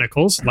like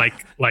tentacles,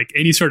 like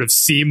any sort of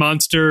sea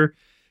monster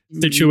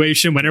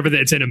situation. Whenever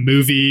it's in a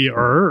movie,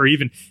 or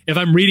even if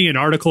I'm reading an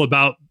article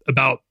about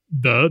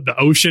the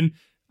ocean,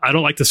 I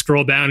don't like to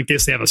scroll down in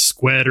case they have a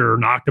squid or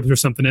an octopus or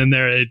something in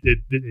there.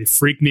 It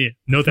freaked me.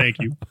 No, thank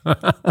you.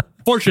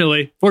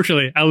 Fortunately,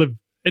 I live.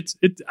 It's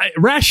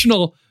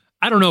rational.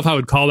 I don't know if I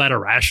would call that a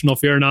rational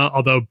fear or not.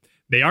 Although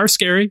they are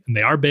scary and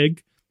they are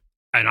big,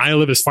 and I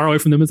live as far away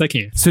from them as I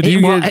can. So do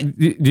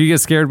you get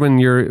scared when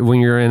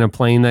you're in a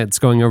plane that's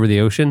going over the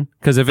ocean?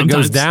 Because if it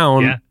goes Sometimes,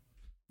 down,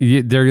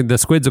 yeah. the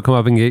squids will come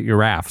up and get your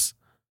rafts.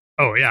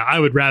 Oh yeah, I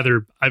would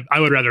rather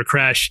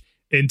crash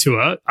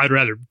I'd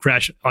rather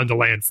crash onto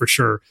land for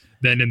sure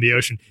than in the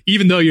ocean.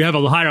 Even though you have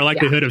a higher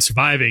likelihood of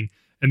surviving,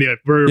 and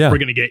we're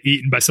going to get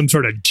eaten by some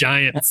sort of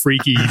giant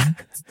freaky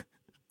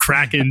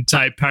Kraken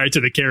type Pirates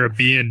of the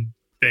Caribbean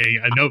thing.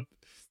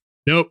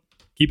 Nope.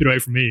 Keep it away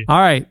from me. All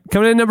right,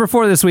 coming in number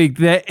 4 this week,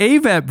 the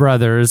Avett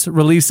Brothers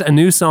released a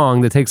new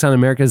song that takes on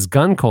America's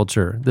gun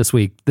culture this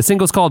week. The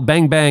single's called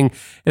Bang Bang.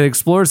 It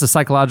explores the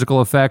psychological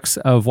effects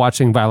of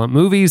watching violent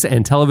movies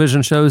and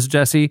television shows,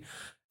 Jesse.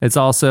 It's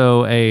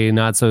also a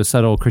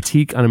not-so-subtle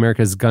critique on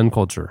America's gun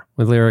culture,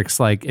 with lyrics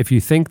like, if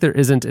you think there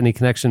isn't any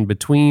connection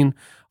between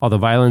all the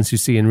violence you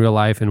see in real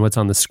life and what's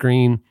on the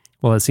screen,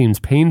 well, it seems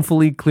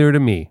painfully clear to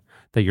me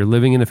that you're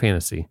living in a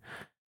fantasy.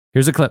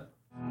 Here's a clip.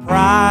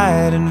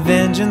 Pride and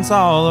vengeance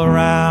all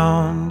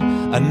around.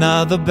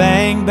 Another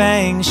bang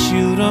bang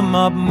shoot 'em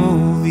up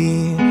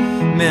movie,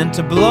 meant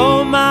to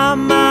blow my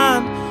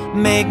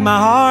mind, make my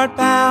heart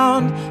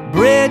pound.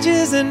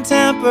 Bridges and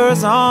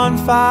tempers on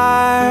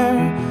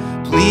fire.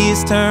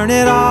 Please turn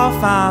it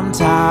off, I'm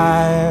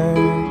tired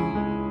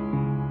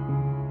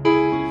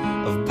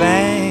of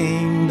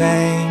bang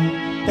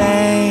bang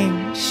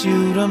bang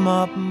shoot 'em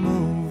up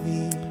movies.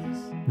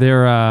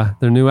 Their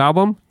new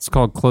album, it's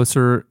called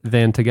Closer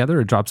Than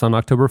Together. It drops on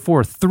October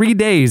 4th, 3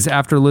 days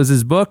after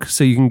Liz's book,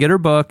 so you can get her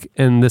book,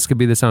 and this could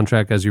be the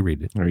soundtrack as you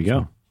read it. there you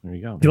go. There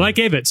you go. If you like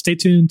Avett, stay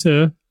tuned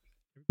to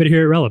everybody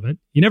here at Relevant.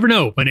 You never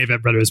know when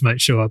Avett Brothers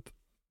might show up.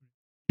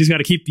 You got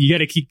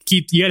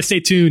to stay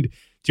tuned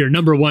to your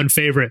number one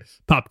favorite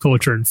pop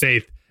culture and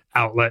faith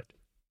outlet.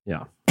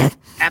 Yeah.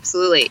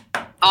 Absolutely.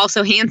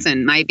 Also,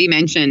 Hanson might be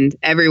mentioned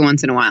every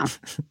once in a while.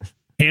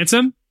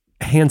 Handsome?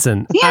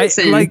 Hanson.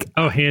 Hanson.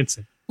 Oh,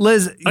 Hanson.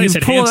 Liz, you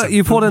said Hanson.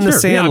 you pulled in the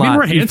Sure. Yeah, I mean, Sandlot.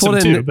 we're You pulled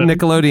in handsome too, but-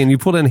 Nickelodeon. You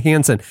pulled in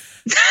Hanson.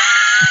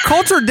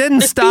 Culture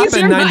didn't stop These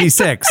in are my-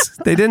 '96.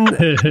 They didn't.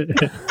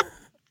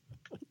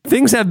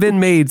 Things have been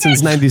made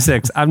since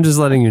 '96. I'm just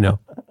letting you know.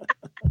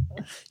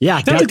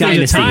 Yeah, That was a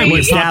time when pop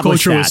established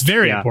culture was that.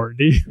 very Yeah.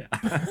 important.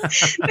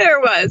 There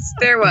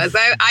was.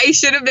 I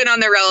should have been on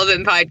the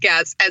Relevant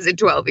podcast as a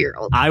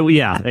 12-year-old.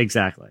 Yeah,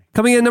 exactly.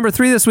 Coming in number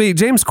 3 this week,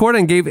 James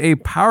Corden gave a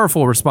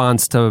powerful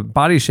response to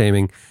body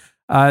shaming.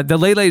 The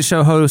Late Late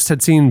Show host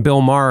had seen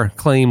Bill Maher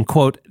claim,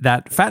 quote,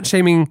 that fat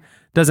shaming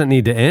doesn't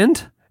need to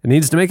end. It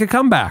needs to make a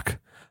comeback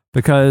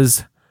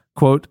because,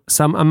 quote,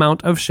 some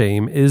amount of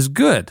shame is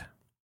good.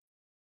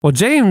 Well,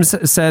 James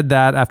said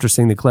that after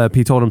seeing the clip,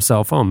 he told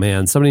himself, oh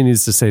man, somebody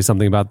needs to say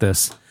something about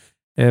this.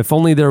 If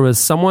only there was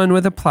someone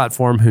with a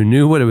platform who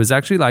knew what it was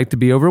actually like to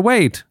be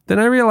overweight. Then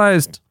I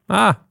realized,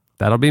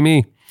 that'll be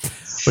me.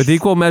 With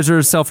equal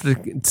measures of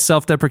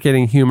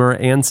self-deprecating humor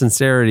and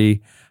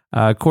sincerity,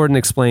 Corden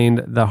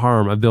explained the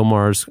harm of Bill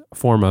Maher's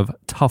form of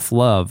tough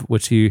love,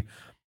 which he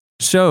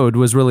showed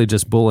was really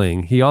just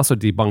bullying. He also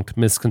debunked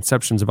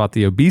misconceptions about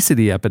the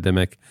obesity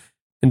epidemic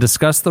and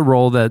discussed the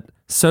role that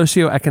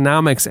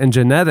socioeconomics and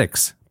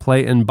genetics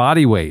play in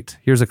body weight.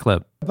 Here's a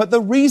clip. But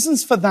the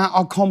reasons for that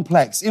are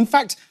complex. In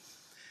fact,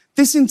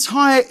 this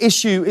entire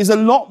issue is a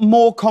lot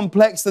more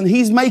complex than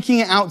he's making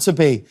it out to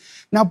be.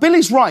 Now,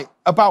 Billy's right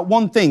about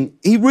one thing.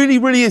 He really,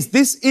 really is.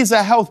 This is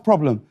a health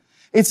problem.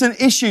 It's an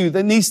issue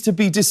that needs to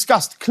be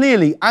discussed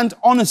clearly and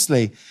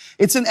honestly.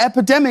 It's an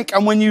epidemic,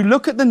 and when you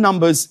look at the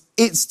numbers,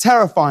 it's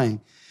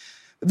terrifying.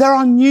 There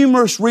are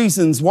numerous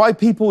reasons why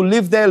people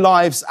live their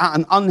lives at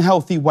an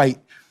unhealthy weight.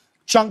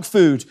 Junk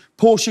food,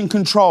 portion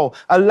control,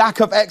 a lack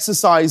of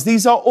exercise.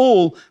 These are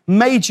all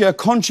major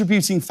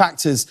contributing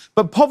factors.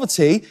 But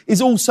poverty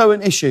is also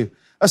an issue.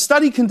 A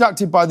study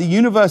conducted by the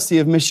University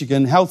of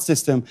Michigan Health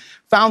System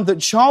found that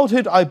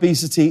childhood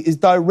obesity is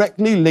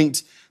directly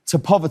linked to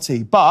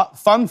poverty. But,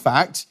 fun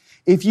fact,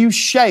 if you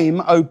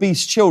shame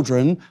obese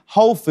children,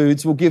 Whole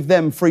Foods will give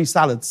them free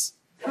salads.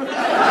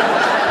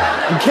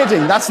 I'm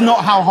kidding, that's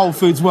not how Whole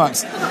Foods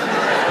works.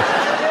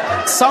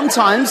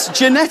 Sometimes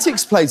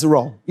genetics plays a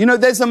role. You know,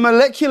 there's a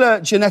molecular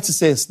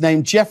geneticist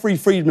named Jeffrey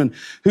Friedman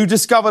who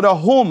discovered a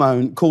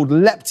hormone called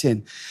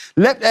leptin.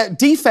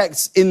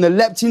 Defects in the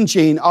leptin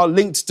gene are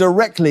linked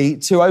directly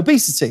to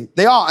obesity.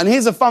 They are. And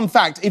here's a fun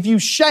fact. If you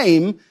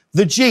shame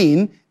the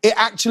gene, it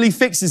actually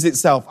fixes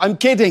itself. I'm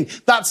kidding.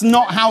 That's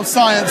not how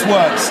science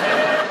works.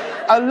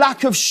 A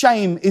lack of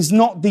shame is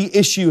not the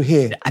issue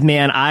here.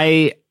 Man,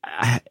 I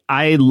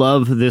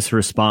love this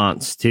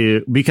response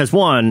because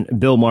one,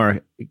 Bill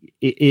Maher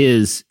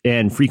is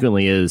and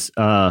frequently is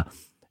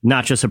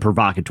not just a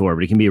provocateur,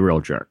 but he can be a real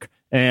jerk.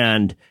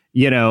 And,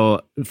 you know,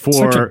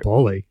 Such a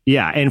bully.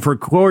 Yeah. And for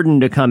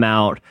Corden to come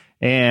out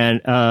and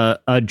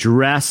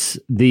address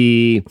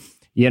the,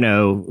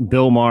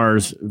 Bill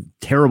Maher's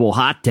terrible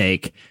hot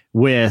take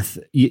with,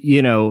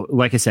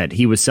 like I said,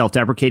 he was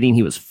self-deprecating.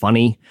 He was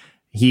funny.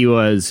 He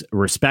was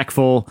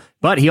respectful,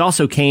 but he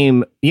also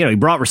came, he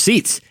brought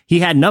receipts. He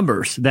had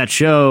numbers that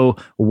show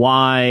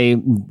why,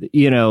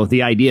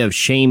 the idea of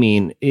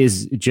shaming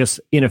is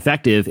just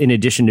ineffective in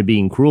addition to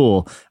being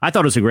cruel. I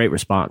thought it was a great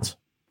response.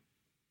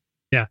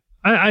 Yeah,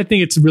 I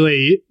think it's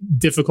really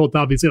difficult,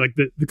 obviously, like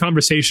the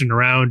conversation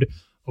around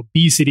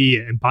obesity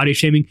and body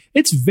shaming.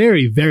 It's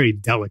very, very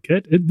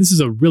delicate. This is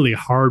a really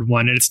hard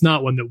one, and it's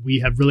not one that we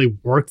have really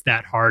worked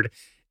that hard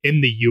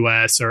in the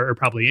US or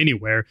probably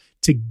anywhere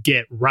to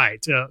get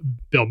right.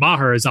 Bill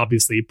Maher is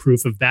obviously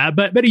proof of that,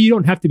 but you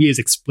don't have to be as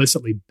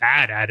explicitly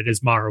bad at it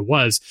as Maher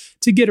was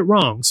to get it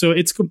wrong. So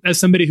it's, as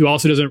somebody who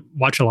also doesn't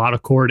watch a lot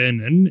of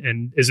Corden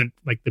and isn't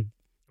like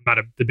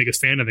the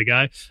biggest fan of the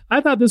guy, I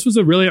thought this was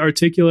a really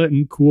articulate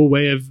and cool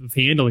way of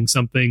handling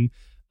something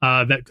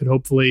that could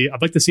hopefully,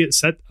 I'd like to see it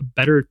set a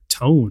better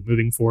tone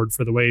moving forward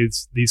for the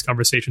ways these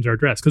conversations are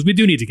addressed, because we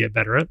do need to get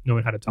better at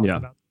knowing how to talk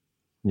about.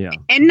 Yeah.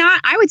 And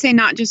I would say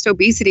not just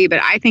obesity,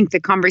 but I think the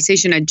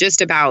conversation of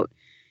just about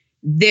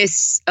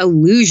this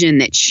illusion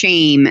that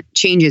shame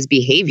changes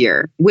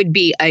behavior would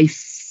be a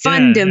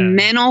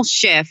fundamental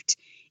shift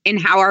in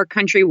how our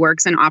country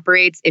works and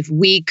operates if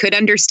we could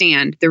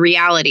understand the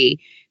reality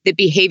that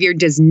behavior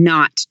does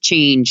not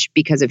change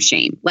because of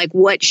shame. Like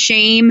what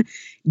shame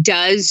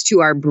does to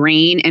our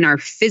brain and our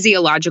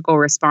physiological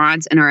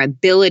response and our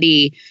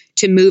ability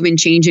to move and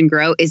change and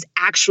grow is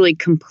actually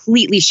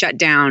completely shut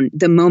down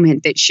the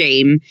moment that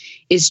shame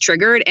is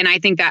triggered. And I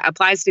think that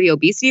applies to the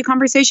obesity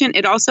conversation.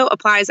 It also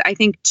applies, I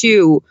think,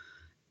 to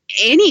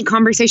any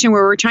conversation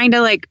where we're trying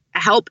to like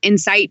help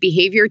incite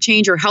behavior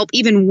change or help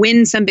even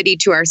win somebody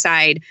to our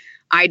side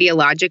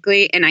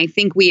ideologically. And I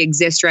think we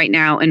exist right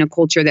now in a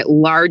culture that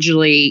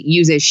largely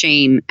uses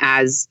shame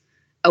as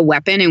a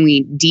weapon, and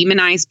we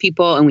demonize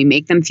people and we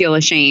make them feel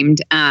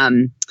ashamed.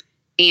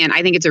 And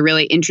I think it's a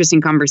really interesting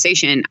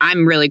conversation.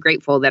 I'm really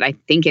grateful that I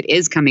think it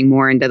is coming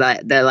more into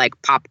the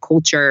like pop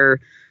culture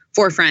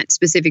forefront,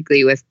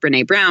 specifically with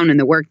Brene Brown and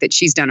the work that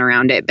she's done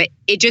around it. But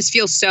it just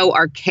feels so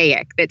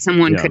archaic that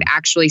someone could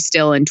actually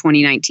still in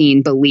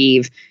 2019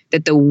 believe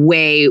that the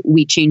way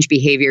we change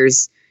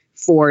behaviors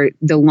for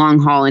the long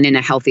haul and in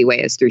a healthy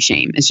way is through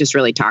shame. It's just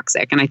really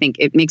toxic. And I think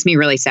it makes me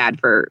really sad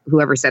for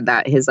whoever said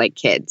that, his like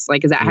kids.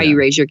 Like, is that how you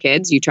raise your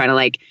kids? You try to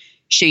like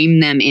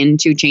shame them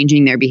into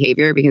changing their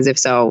behavior? Because if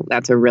so,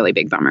 that's a really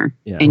big bummer.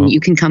 Yeah. And you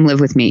can come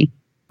live with me.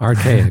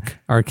 Archaic.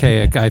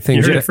 I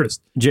think. You heard it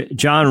first.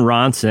 John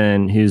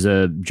Ronson, who's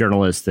a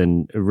journalist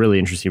and a really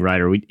interesting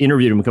writer, we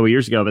interviewed him a couple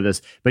years ago about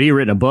this, but he had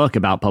written a book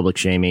about public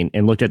shaming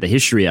and looked at the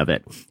history of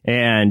it.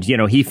 And,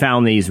 he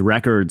found these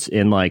records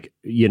in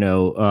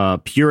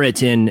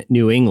Puritan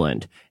New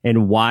England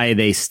and why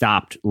they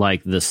stopped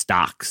like the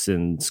stocks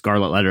and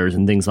scarlet letters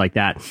and things like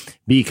that,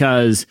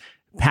 because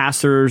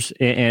pastors,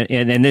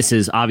 and this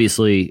is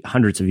obviously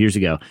hundreds of years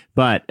ago,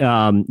 but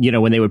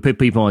when they would put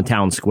people in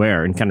town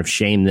square and kind of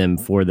shame them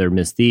for their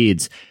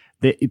misdeeds,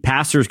 the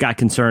pastors got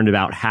concerned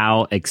about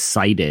how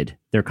excited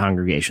their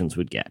congregations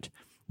would get.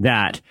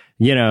 That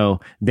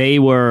they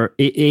were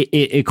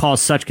it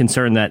caused such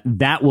concern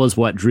that was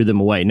what drew them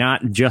away.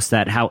 Not just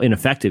that how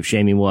ineffective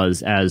shaming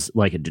was as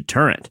like a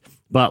deterrent,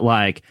 but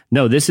like,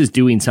 no, this is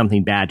doing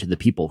something bad to the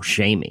people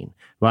shaming.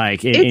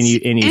 Like, and you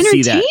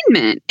see that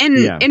entertainment,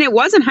 and it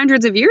wasn't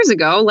hundreds of years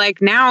ago.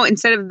 Like now,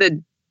 instead of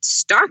the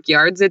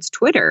stockyards, it's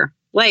Twitter.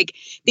 Like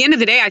at the end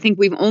of the day, I think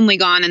we've only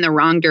gone in the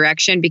wrong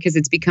direction because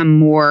it's become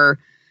more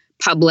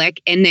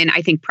public. And then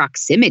I think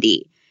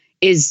proximity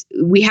is,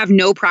 we have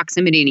no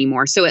proximity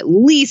anymore. So at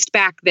least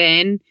back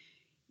then,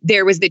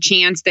 there was the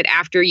chance that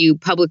after you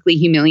publicly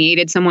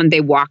humiliated someone,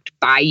 they walked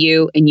by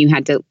you and you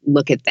had to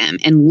look at them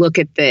and look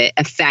at the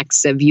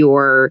effects of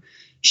your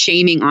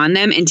shaming on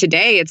them. And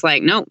today it's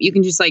like, no, you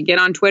can just like get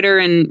on Twitter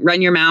and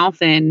run your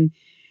mouth, and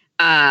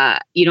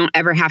you don't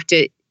ever have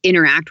to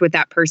interact with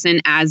that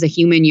person as a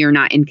human. You're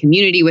not in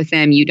community with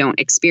them. You don't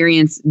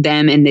experience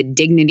them and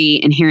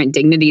the inherent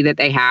dignity that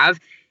they have.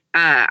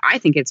 I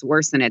think it's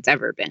worse than it's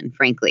ever been,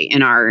 frankly,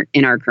 in our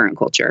current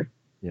culture.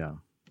 Yeah.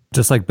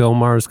 Just like Bill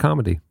Maher's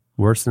comedy,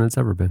 worse than it's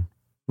ever been.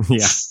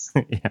 Yeah.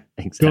 Yeah,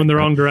 exactly. Go in the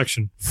wrong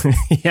direction.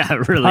 Yeah,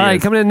 it really All right,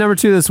 is. coming in number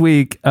 2 this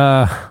week.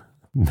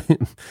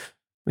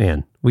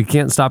 Man, we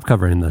can't stop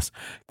covering this.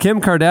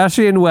 Kim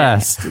Kardashian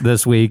West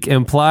this week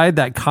implied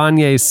that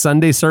Kanye's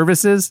Sunday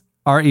services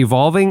are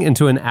evolving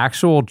into an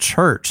actual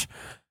church.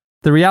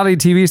 The reality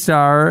TV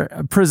star,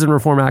 prison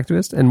reform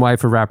activist, and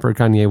wife of rapper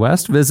Kanye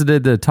West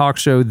visited the talk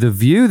show The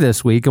View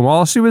this week. And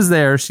while she was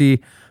there, she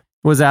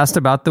was asked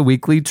about the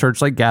weekly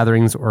church-like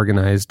gatherings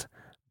organized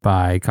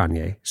by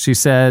Kanye. She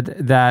said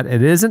that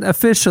it isn't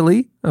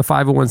officially a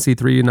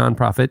 501c3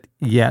 nonprofit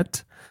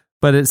yet,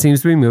 but it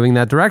seems to be moving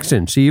that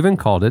direction. She even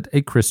called it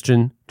a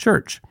Christian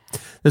church.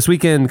 This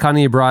weekend,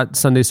 Kanye brought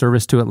Sunday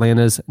service to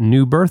Atlanta's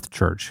New Birth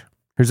Church.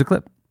 Here's a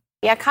clip.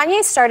 Yeah,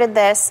 Kanye started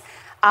this,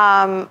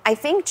 I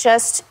think,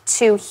 just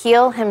to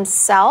heal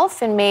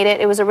himself, and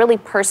it was a really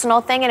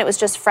personal thing, and it was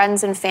just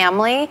friends and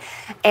family.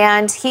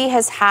 And he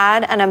has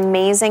had an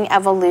amazing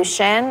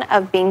evolution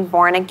of being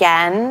born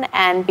again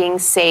and being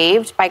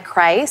saved by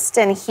Christ.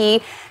 And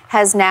he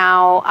has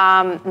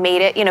now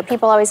made it,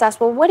 people always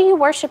ask, well, what are you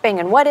worshiping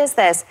and what is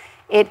this?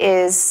 It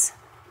is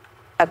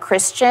a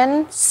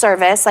Christian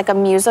service, like a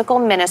musical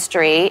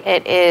ministry.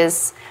 It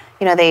is,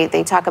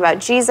 they talk about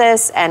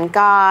Jesus and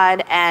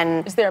God.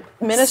 And is there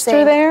a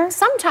minister there?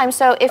 Sometimes.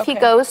 So if he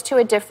goes to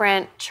a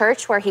different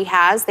church where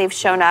they've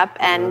shown up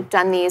and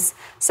done these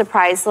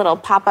surprise little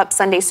pop-up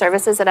Sunday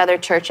services at other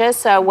churches.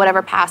 So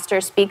whatever pastor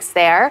speaks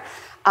there.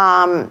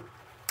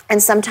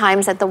 And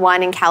sometimes at the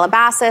one in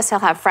Calabasas, he'll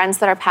have friends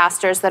that are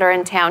pastors that are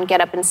in town get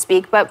up and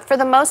speak. But for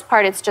the most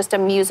part, it's just a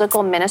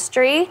musical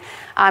ministry.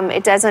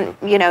 It doesn't,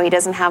 he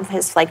doesn't have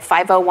his like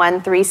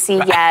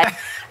 501(c)(3) yet,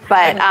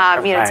 but,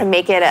 to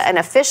make it an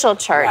official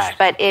church. Right.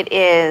 But it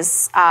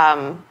is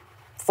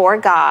for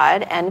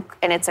God, and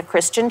it's a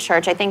Christian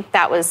church. I think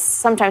that was,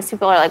 sometimes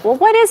people are like, well,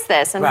 what is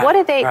this? And what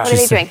are they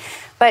doing?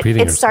 But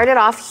it started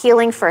off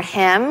healing for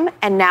him,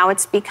 and now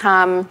it's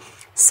become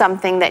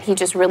something that he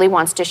just really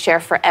wants to share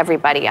for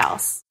everybody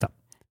else.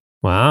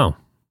 Wow.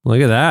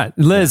 Look at that.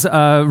 Liz,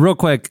 real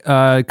quick,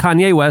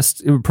 Kanye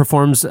West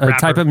performs a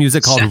type of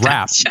music called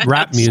rap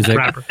music.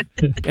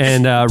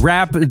 And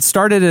rap, it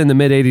started in the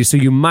mid-'80s, so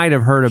you might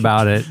have heard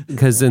about it,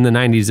 because in the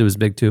 90s it was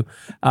big too.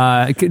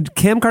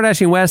 Kim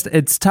Kardashian West,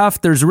 it's tough.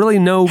 There's really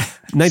no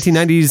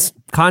 1990s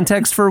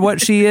context for what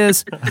she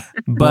is.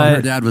 But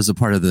her dad was a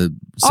part of the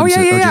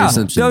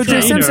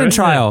O.J. Simpson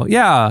trial.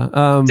 Yeah.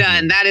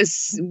 Done. That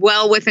is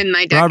well within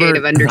my decade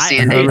of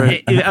understanding.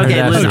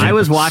 Okay, Liz, I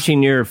was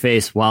watching your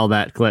face while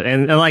that clip,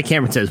 and like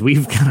Cameron says,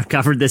 we've kind of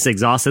covered this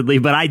exhaustively,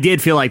 but I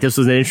did feel like this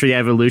was an interesting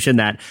evolution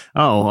that,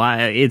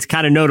 it's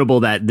kind of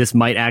notable that this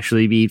might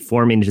actually be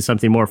forming into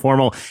something more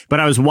formal. But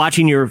I was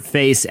watching your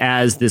face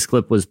as this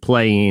clip was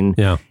playing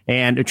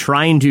and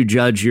trying to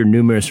judge your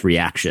numerous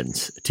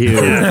reactions to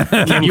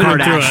Kim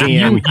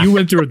Kardashian. You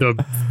went through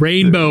the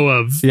rainbow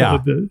of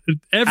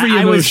every emotion.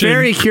 I was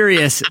very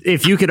curious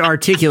if you could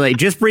articulate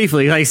just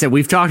briefly. Like I said,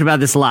 we've talked about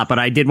this a lot, but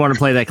I did want to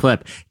play that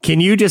clip. Can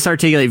you just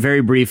articulate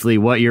very briefly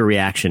what your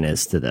reaction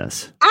is to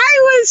this?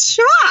 I was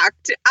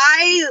shocked.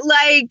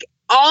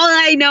 All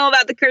I know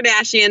about the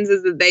Kardashians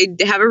is that they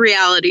have a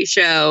reality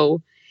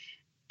show,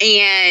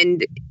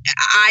 and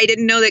I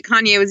didn't know that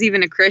Kanye was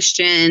even a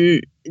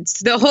Christian.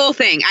 It's the whole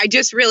thing. I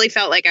just really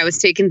felt like I was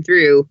taken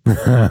through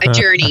a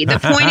journey. The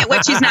point at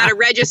which he's not a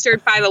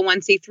registered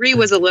 501c3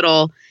 was a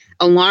little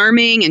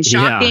alarming and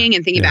shocking,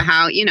 and thinking about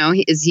how,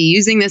 is he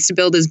using this to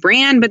build his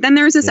brand? But then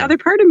there was this other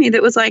part of me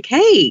that was like,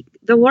 hey,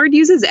 the Lord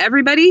uses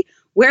everybody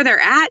where they're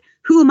at.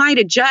 Who am I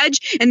to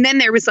judge? And then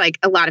there was like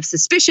a lot of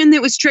suspicion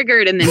that was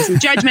triggered, and then some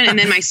judgment, and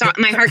then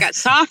my heart got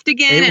soft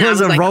again. And I was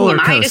like, who am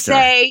I to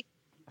say?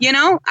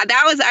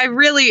 I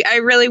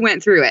really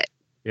went through it.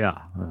 Yeah.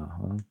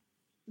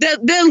 The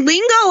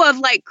lingo of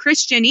like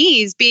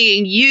Christianese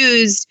being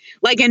used,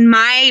 like in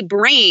my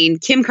brain,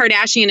 Kim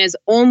Kardashian is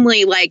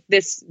only like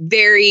this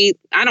very,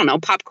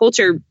 pop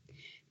culture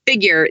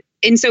figure.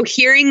 And so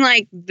hearing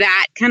like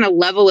that kind of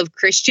level of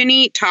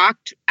Christian-y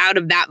talked out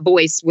of that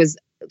voice was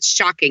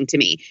shocking to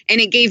me, and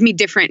it gave me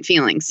different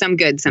feelings, some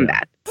good, some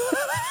bad.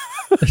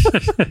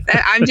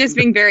 I'm just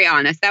being very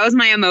honest. That was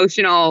my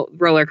emotional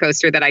roller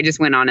coaster that I just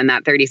went on in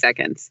that 30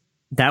 seconds.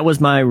 That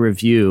was my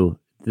review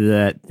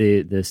that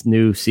this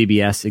new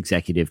CBS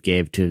executive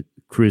gave to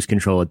Cruise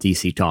Control, a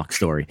DC Talk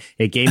story.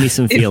 It gave me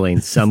some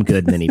feelings, some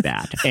good, many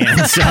bad.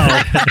 And so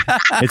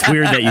it's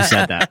weird that you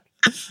said that.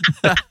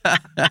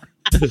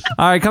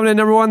 All right, coming in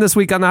number 1 this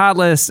week on the hot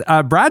list,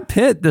 Brad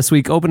Pitt this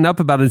week opened up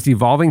about his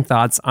evolving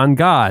thoughts on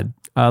God.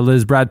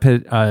 Liz, Brad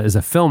Pitt is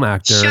a film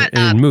actor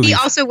in movies. He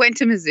also went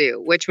to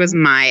Mizzou, which was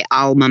my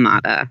alma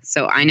mater.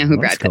 So I know who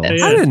Brad Pitt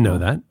is. I didn't know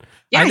that.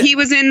 Yeah, he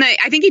was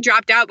I think he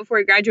dropped out before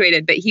he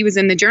graduated, but he was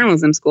in the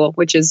journalism school,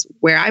 which is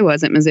where I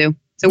was at Mizzou.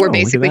 So we're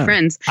basically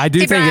friends. I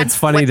do think it's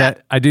funny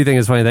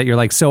that you're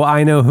like, so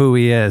I know who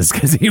he is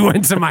because he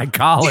went to my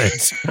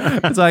college.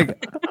 It's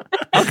like,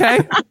 okay.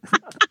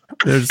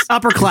 There's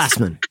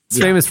upperclassmen. It's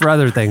famous for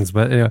other things,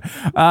 but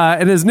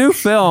in his new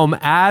film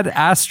Ad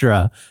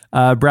Astra,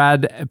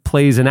 Brad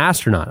plays an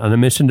astronaut on a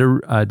mission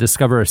to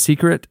discover a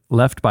secret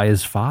left by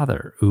his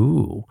father.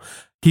 Ooh.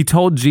 He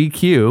told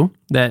GQ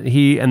that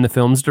he and the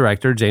film's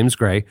director, James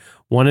Gray,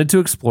 wanted to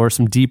explore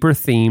some deeper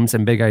themes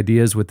and big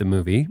ideas with the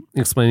movie,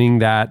 explaining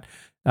that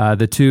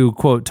the two,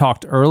 quote,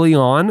 talked early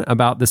on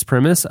about this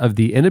premise of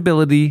the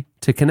inability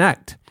to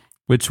connect,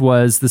 which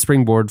was the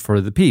springboard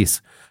for the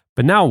piece.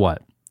 But now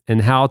what?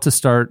 And how to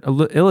start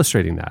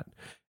illustrating that.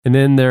 And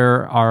then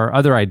there are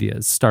other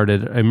ideas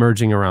started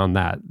emerging around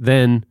that.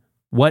 Then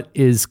what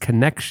is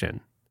connection?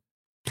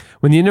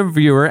 When the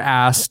interviewer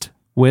asked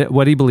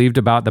what he believed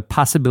about the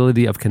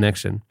possibility of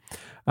connection,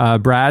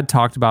 Brad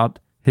talked about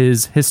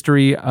his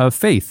history of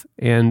faith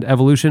and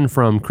evolution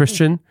from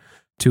Christian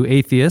to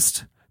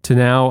atheist to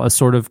now a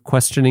sort of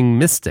questioning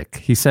mystic.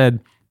 He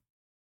said,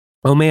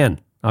 "Oh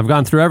man, I've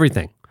gone through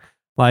everything.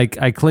 Like,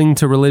 I cling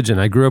to religion.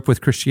 I grew up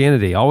with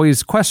Christianity,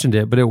 always questioned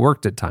it, but it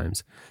worked at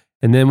times.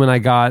 And then when I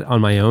got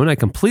on my own, I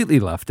completely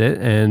left it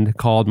and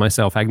called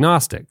myself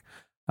agnostic.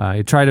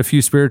 I tried a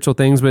few spiritual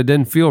things, but it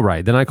didn't feel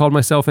right. Then I called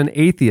myself an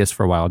atheist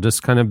for a while,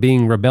 just kind of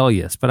being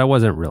rebellious, but I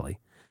wasn't really.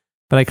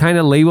 But I kind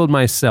of labeled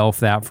myself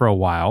that for a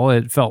while.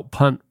 It felt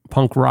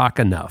punk rock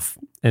enough.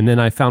 And then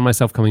I found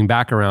myself coming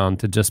back around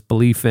to just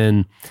belief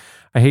in,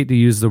 I hate to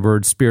use the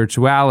word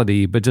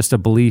spirituality, but just a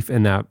belief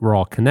in that we're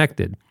all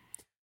connected.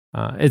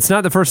 It's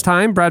not the first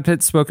time Brad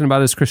Pitt's spoken about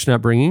his Christian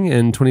upbringing.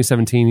 In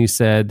 2017, he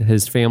said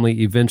his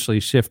family eventually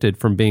shifted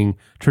from being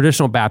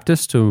traditional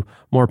Baptist to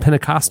more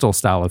Pentecostal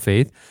style of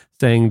faith,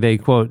 saying they,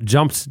 quote,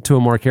 jumped to a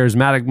more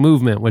charismatic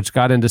movement, which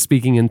got into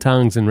speaking in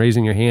tongues and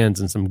raising your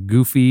hands and some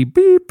goofy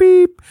beep,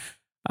 beep.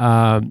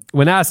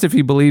 When asked if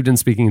he believed in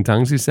speaking in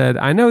tongues, he said,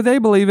 I know they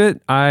believe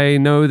it. I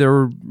know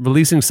they're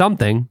releasing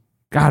something.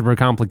 God, we're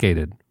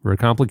complicated. We're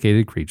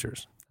complicated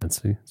creatures.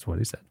 That's what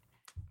he said.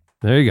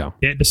 There you go.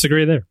 Yeah,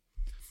 disagree there.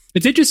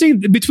 It's interesting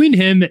between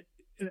him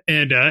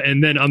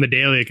and then on the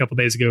Daily a couple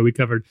days ago, we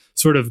covered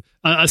sort of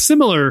a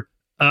similar,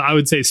 I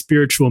would say,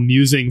 spiritual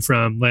musing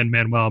from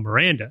Lin-Manuel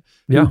Miranda.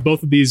 Yeah.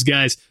 Both of these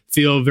guys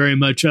feel very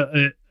much,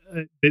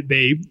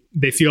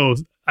 they feel,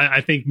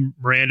 I think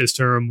Miranda's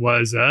term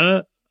was,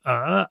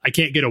 I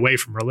can't get away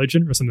from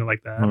religion or something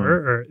like that,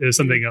 or there's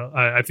something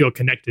I feel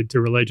connected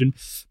to religion.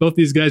 Both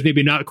these guys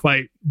maybe not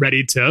quite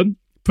ready to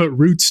put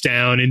roots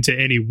down into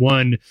any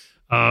one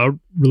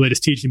religious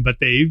teaching, but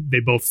they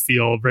both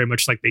feel very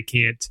much like they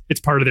can't.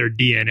 It's part of their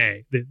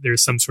DNA.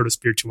 There's some sort of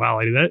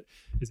spirituality that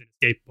is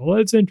inescapable.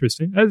 It's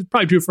interesting. That's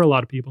probably true for a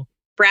lot of people.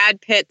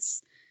 Brad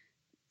Pitt's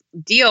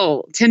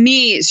deal, to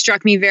me,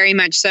 struck me very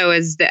much so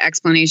as the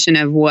explanation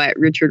of what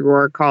Richard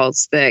Rohr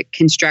calls the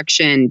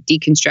construction,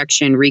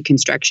 deconstruction,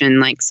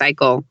 reconstruction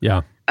cycle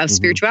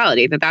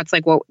spirituality. That's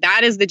like, well,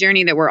 that is the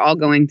journey that we're all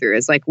going through,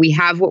 is like, we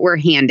have what we're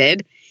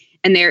handed,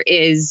 and there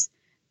is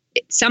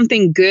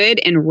something good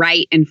and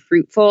right and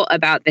fruitful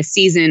about the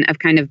season of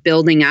kind of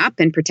building up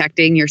and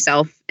protecting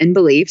yourself and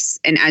beliefs.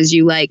 And as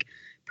you like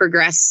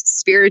progress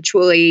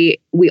spiritually,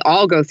 we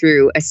all go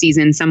through a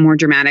season, some more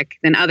dramatic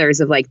than others,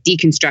 of like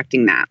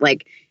deconstructing that,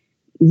 like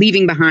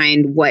leaving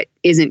behind what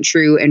isn't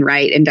true and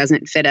right and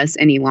doesn't fit us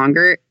any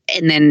longer.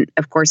 And then,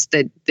 of course,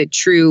 the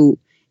true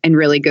and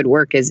really good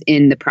work is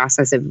in the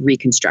process of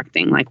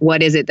reconstructing. Like,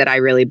 what is it that I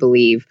really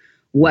believe?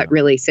 What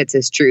really sits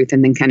as truth?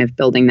 And then kind of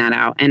building that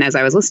out. And as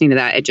I was listening to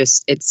that,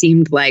 it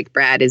seemed like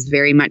Brad is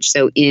very much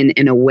so in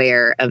and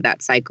aware of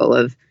that cycle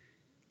of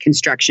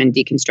construction,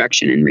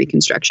 deconstruction, and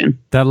reconstruction.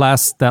 That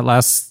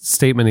last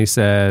statement he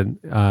said,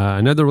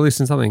 I know they're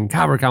releasing something.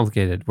 God, we're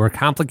complicated. We're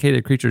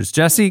complicated creatures.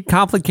 Jesse,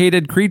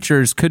 Complicated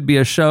Creatures could be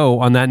a show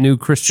on that new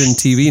Christian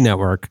TV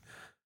network.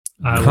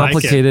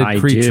 Complicated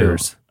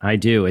Creatures. I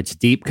do. It's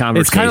deep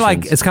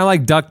conversations. It's kind of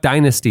like Duck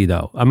Dynasty,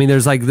 though. I mean, I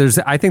think there's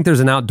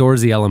an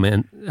outdoorsy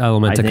element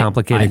to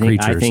Complicated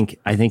Creatures.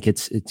 I think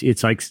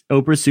it's like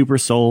Oprah Super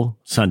Soul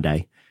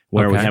Sunday,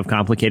 where we have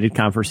complicated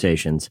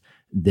conversations.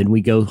 Then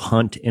we go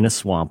hunt in a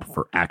swamp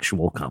for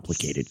actual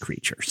complicated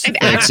creatures. And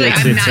actually,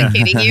 I'm not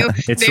kidding you.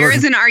 There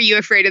is an Are You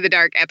Afraid of the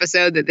Dark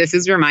episode that this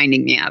is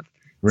reminding me of.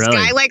 Really?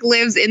 This guy like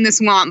lives in the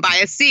swamp by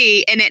a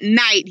sea, and at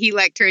night he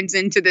like turns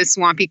into this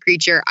swampy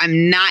creature.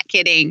 I'm not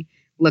kidding.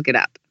 Look it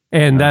up.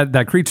 And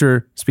that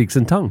creature speaks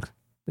in tongues.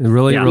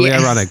 Really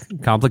ironic.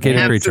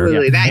 Complicated creature.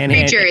 Absolutely. That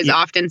creature is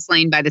often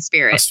slain by the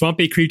spirit. A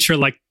swampy creature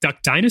like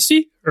Duck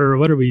Dynasty? Or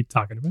what are we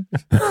talking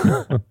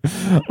about?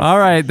 All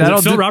right.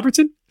 That'll Phil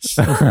Robertson?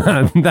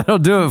 That'll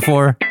do it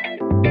for.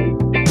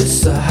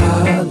 It's the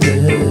hot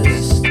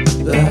list.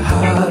 The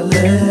hot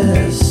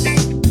list.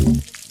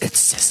 It's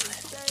sizzling.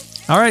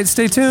 All right.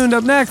 Stay tuned.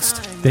 Up next,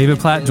 David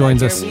Platt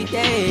joins us.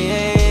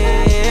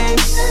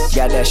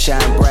 Got that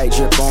shine bright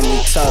drip on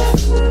me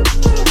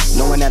tough.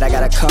 Knowing that I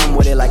gotta come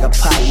with it like a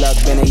potluck.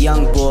 Been a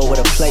young boy with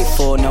a plate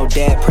full, no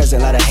dad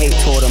present, lot of hate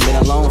toward him. Been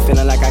alone,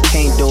 feeling like I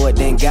can't do it.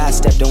 Then God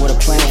stepped in with a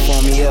plan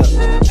for me up.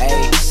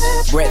 Hey,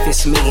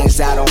 breakfast meetings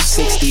out on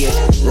 60th.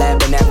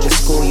 Labbing after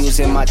school,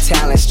 using my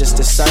talents just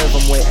to serve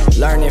them with.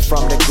 Learning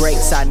from the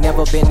greats, I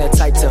never been the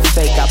type to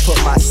fake. I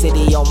put my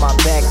city on my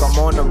back, I'm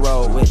on the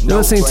road with no. You're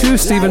listening to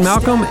Stephen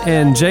Malcolm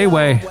and Jay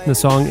Way. The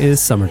song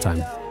is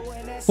Summertime.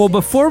 Well,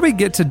 before we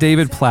get to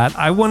David Platt,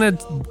 I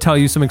want to tell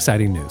you some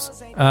exciting news.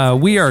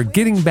 We are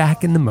getting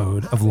back in the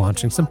mode of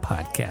launching some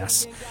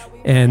podcasts.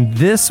 And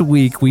this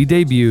week, we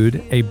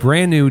debuted a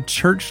brand new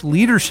church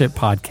leadership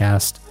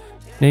podcast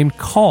named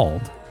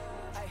Called.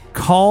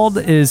 Called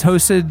is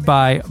hosted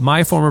by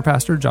my former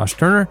pastor, Josh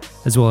Turner,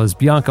 as well as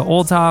Bianca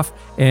Olthoff,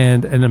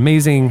 and an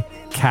amazing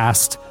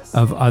cast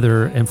of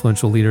other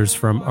influential leaders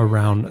from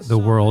around the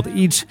world.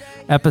 Each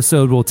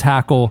episode will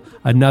tackle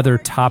another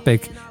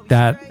topic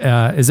that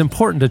is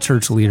important to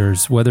church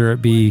leaders, whether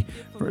it be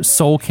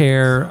soul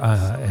care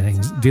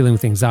and dealing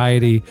with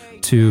anxiety,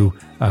 to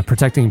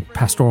protecting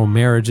pastoral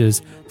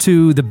marriages,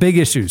 to the big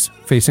issues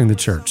facing the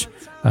church,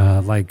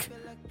 like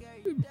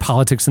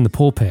politics in the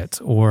pulpit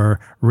or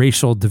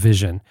racial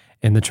division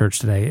in the church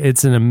today.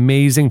 It's an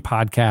amazing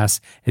podcast.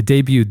 It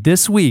debuted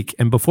this week.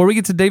 And before we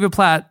get to David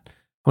Platt,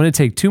 I want to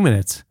take 2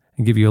 minutes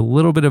and give you a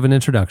little bit of an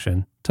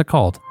introduction to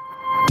Called.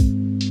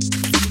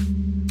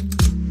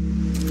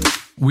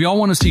 We all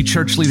want to see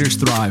church leaders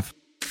thrive.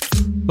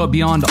 But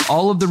beyond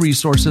all of the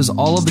resources,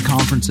 all of the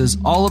conferences,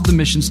 all of the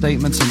mission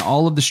statements, and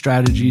all of the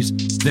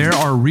strategies, there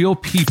are real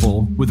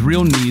people with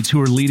real needs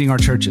who are leading our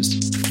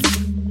churches.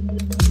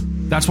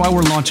 That's why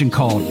we're launching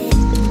Called.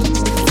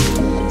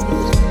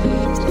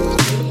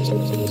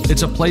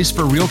 It's a place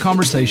for real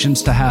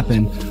conversations to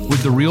happen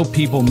with the real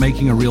people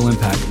making a real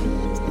impact.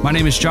 My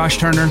name is Josh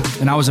Turner,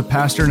 and I was a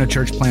pastor and a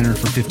church planner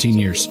for 15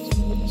 years.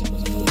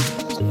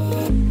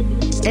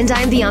 And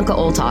I'm Bianca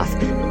Olthoff,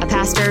 a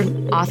pastor,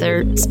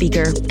 author,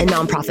 speaker, and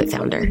nonprofit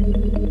founder.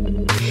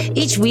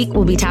 Each week,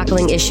 we'll be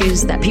tackling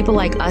issues that people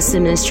like us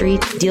in ministry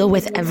deal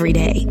with every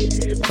day,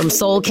 from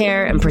soul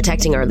care and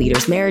protecting our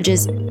leaders'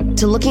 marriages,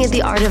 to looking at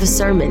the art of a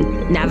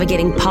sermon,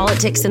 navigating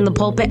politics in the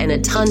pulpit, and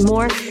a ton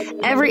more.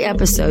 Every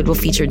episode will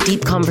feature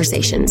deep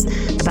conversations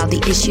about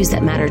the issues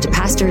that matter to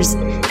pastors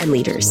and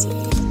leaders.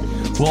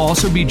 We'll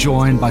also be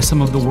joined by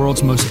some of the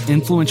world's most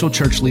influential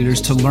church leaders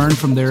to learn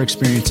from their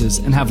experiences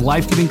and have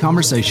life-giving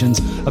conversations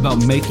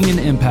about making an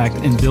impact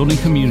and building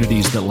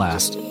communities that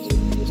last.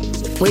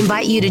 We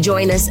invite you to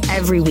join us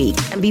every week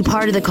and be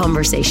part of the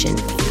conversation.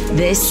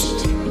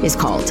 This is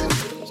Called.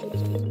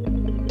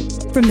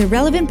 From the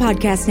Relevant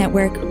Podcast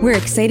Network, we're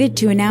excited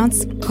to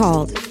announce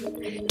Called.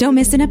 Don't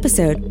miss an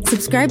episode.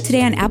 Subscribe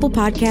today on Apple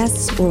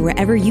Podcasts or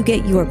wherever you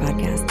get your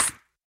podcasts.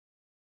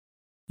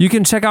 You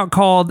can check out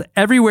Called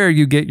everywhere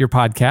you get your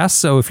podcasts.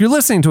 So if you're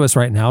listening to us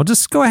right now,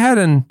 just go ahead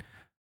and,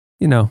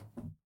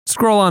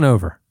 scroll on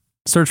over.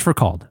 Search for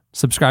Called.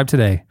 Subscribe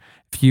today.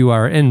 If you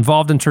are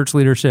involved in church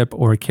leadership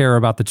or care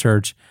about the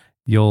church,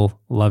 you'll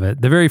love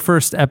it. The very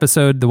first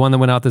episode, the one that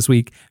went out this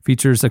week,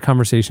 features a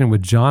conversation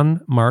with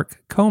John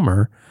Mark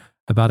Comer,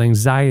 about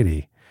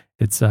anxiety.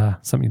 It's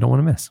something you don't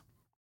want to miss.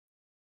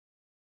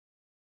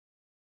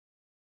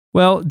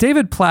 Well,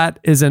 David Platt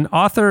is an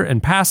author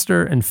and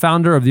pastor and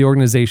founder of the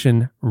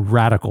organization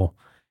Radical.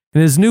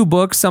 In his new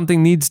book,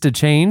 Something Needs to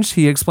Change,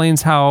 he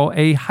explains how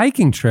a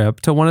hiking trip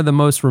to one of the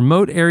most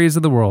remote areas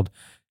of the world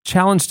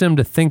challenged him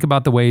to think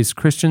about the ways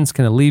Christians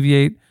can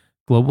alleviate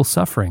global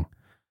suffering.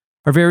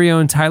 Our very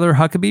own Tyler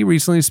Huckabee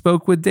recently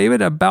spoke with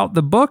David about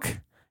the book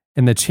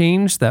and the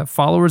change that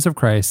followers of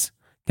Christ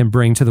can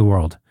bring to the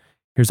world.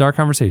 Here's our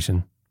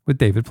conversation with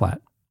David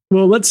Platt.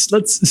 Well, let's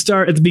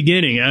start at the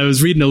beginning. I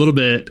was reading a little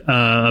bit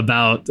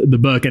about the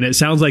book, and it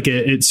sounds like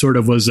it sort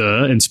of was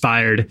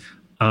inspired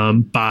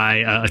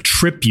by a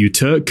trip you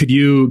took. Could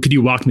you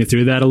walk me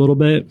through that a little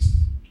bit?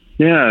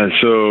 Yeah.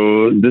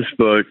 So this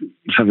book,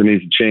 Something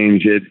Needs to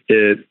Change, it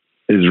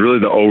is really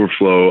the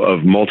overflow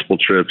of multiple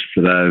trips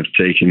that I've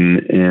taken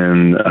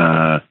in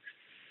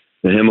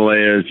the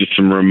Himalayas, just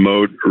some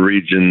remote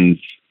regions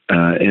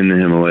in the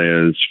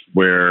Himalayas,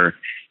 where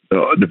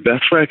the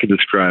best way I could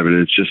describe it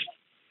is just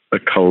a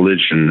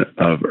collision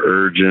of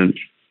urgent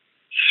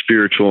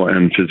spiritual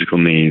and physical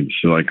needs.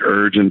 So like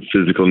urgent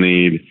physical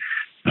need.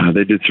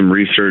 They did some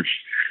research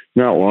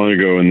not long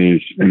ago in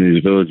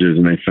these villages,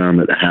 and they found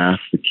that half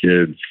the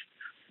kids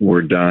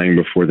were dying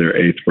before their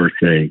 8th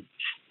birthday.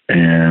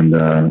 And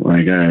I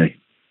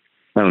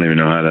don't even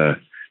know how to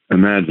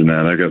imagine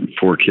that. I've got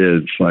 4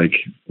 kids. Like,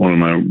 one of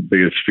my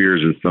biggest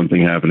fears is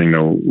something happening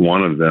to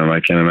one of them.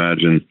 I can't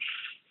imagine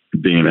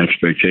being an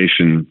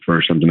expectation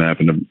for something to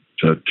happen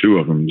to 2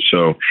 of them.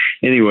 So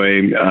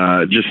anyway,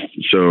 just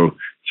so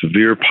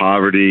severe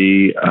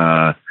poverty,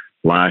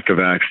 lack of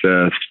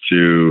access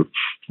to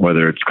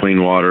whether it's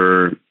clean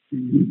water,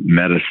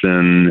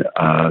 medicine,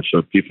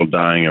 so people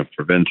dying of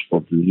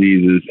preventable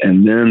diseases,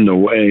 and then the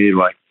way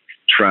like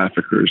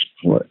traffickers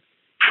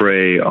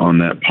prey on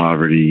that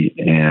poverty.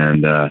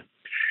 And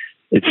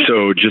it's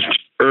so just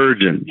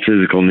urgent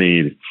physical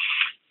need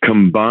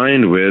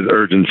combined with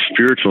urgent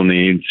spiritual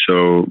needs.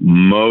 So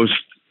most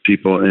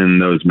people in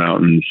those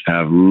mountains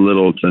have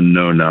little to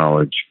no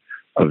knowledge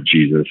of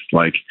Jesus.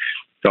 Like,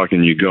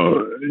 talking, you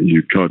go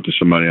up to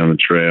somebody on the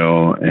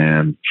trail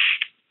and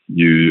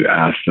you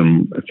ask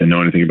them if they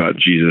know anything about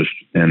Jesus,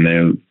 and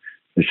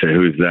they say,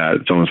 "Who's that?"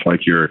 It's almost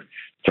like you're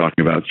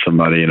talking about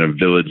somebody in a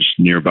village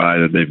nearby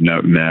that they've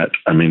not met.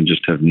 I mean,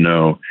 just have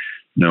no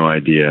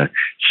idea.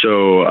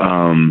 So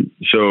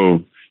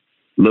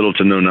little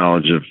to no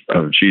knowledge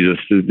of Jesus.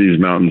 These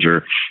mountains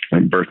are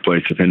like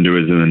birthplace of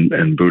Hinduism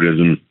and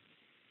Buddhism,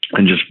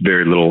 and just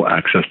very little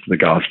access to the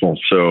gospel.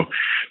 So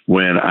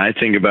when I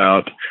think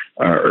about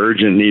our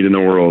urgent need in the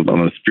world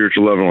on a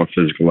spiritual level and a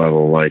physical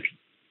level, like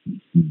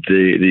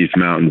these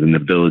mountains and the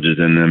villages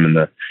in them and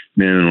the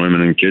men and women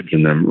and kids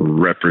in them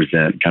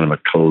represent kind of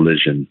a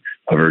collision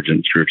of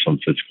urgent spiritual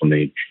and physical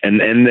need. And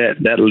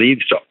that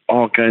leads to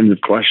all kinds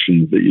of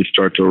questions that you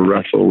start to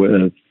wrestle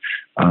with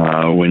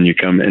when you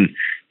come in.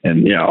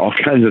 And yeah, all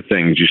kinds of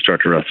things you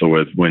start to wrestle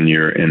with when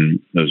you're in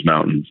those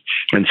mountains.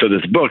 And so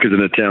this book is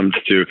an attempt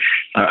to,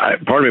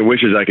 part of me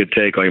wishes I could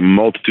take like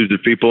multitudes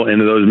of people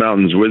into those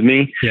mountains with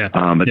me. Yeah.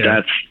 But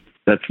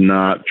that's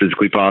not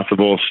physically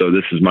possible. So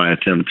this is my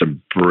attempt to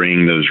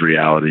bring those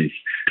realities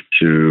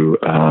to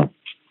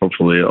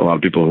hopefully a lot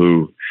of people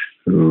who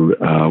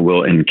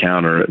will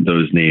encounter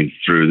those needs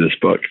through this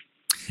book.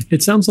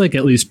 It sounds like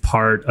at least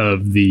part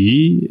of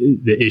the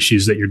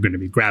issues that you're going to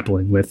be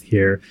grappling with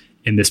here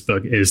in this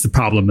book is the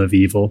problem of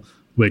evil,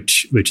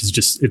 which is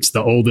just, it's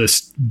the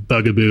oldest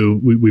bugaboo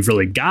we've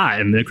really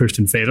got in the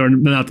Christian faith, or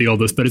not the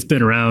oldest, but it's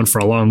been around for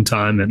a long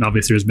time. And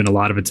obviously there's been a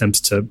lot of attempts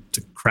to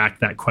crack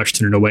that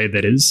question in a way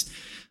that is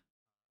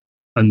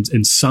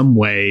in some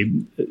way,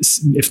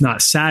 if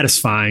not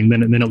satisfying,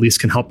 then at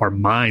least can help our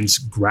minds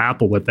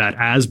grapple with that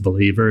as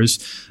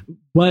believers.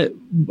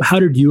 How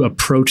did you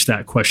approach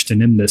that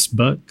question in this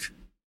book?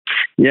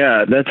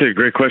 Yeah, that's a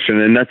great question.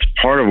 And that's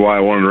part of why I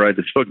wanted to write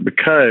this book,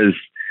 because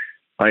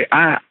like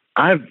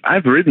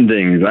I've written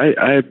things,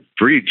 I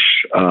preach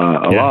a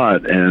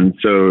lot, and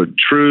so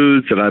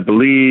truths that I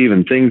believe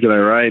and things that I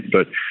write.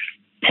 But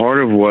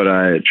part of what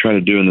I try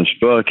to do in this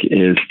book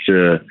is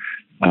to,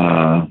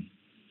 the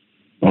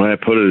way I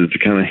put it, is to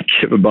kind of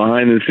give a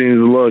behind the scenes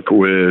look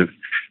with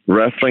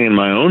wrestling in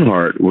my own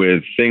heart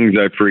with things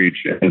I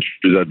preach and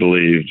truths I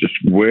believe. Just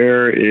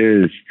where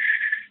is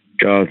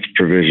God's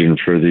provision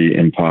for the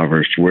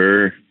impoverished?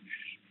 Where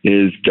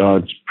is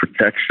God's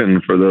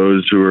protection for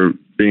those who are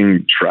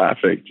being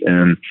trafficked?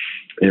 And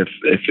if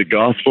the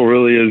gospel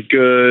really is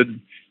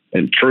good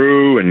and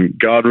true and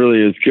God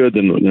really is good,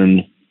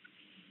 then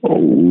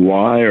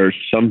why are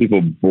some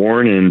people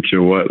born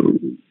into what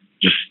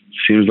just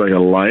seems like a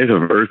life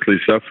of earthly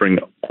suffering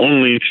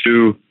only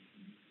to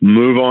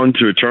move on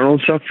to eternal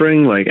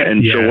suffering?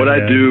 So what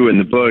I do in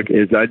the book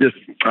is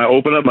I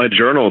open up my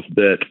journals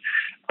that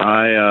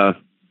I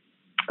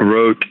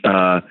wrote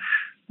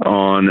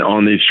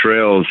on these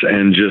trails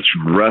and just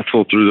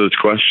wrestle through those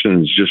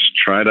questions, just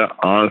try to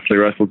honestly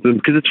wrestle through them.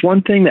 Because it's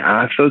one thing to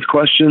ask those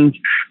questions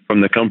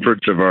from the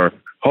comforts of our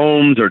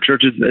homes or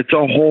churches. It's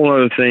a whole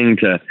other thing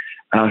to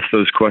ask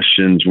those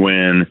questions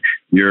when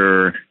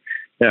you're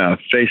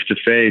face to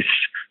face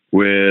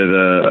with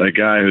a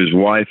guy whose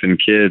wife and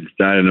kids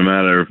died in a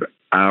matter of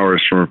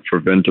hours from a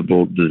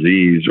preventable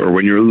disease, or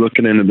when you're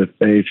looking into the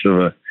face of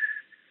a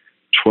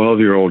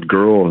 12-year-old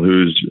girl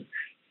who's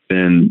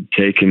been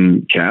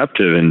taken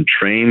captive and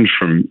trained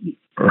from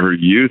her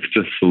youth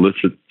to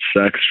solicit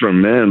sex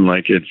from men,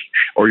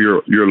 or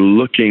you're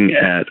looking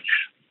at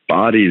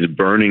bodies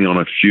burning on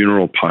a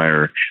funeral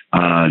pyre,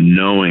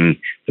 knowing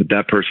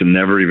that person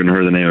never even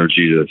heard the name of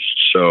Jesus.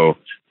 So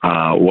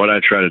what I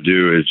try to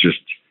do is just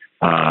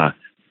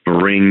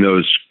bring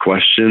those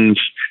questions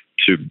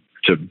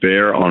to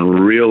bear on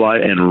real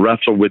life and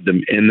wrestle with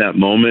them in that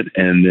moment,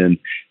 and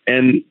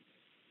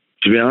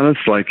to be honest,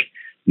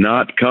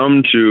 not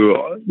come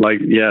to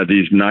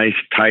these nice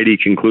tidy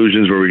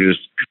conclusions where we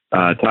just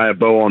tie a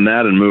bow on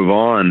that and move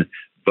on,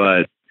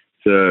 but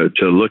to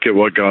look at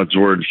what God's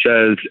word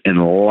says in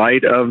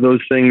light of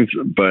those things,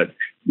 but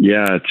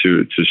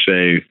to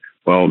say,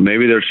 well,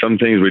 maybe there's some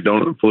things we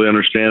don't fully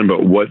understand,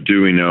 but what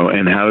do we know,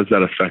 and how does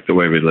that affect the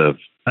way we live?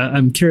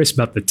 I'm curious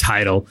about the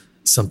title,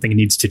 Something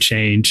Needs to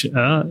Change.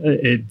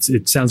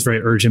 It sounds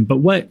very urgent, but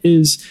what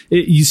is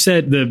it? You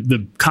said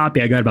the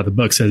copy I got about the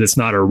book says it's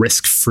not a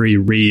risk-free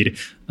read.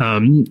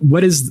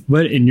 What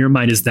in your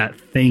mind is that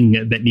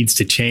thing that needs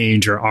to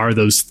change, or are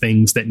those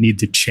things that need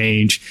to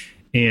change?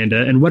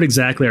 And what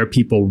exactly are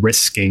people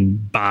risking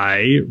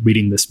by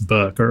reading this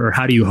book, or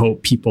how do you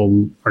hope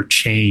people are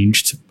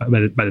changed by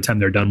the time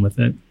they're done with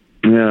it?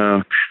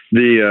 Yeah,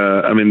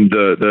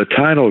 the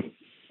title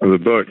of the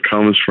book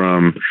comes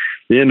from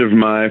the end of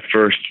my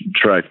first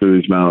trek through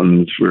these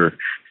mountains. We're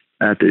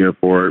at the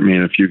airport, me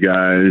and a few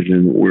guys,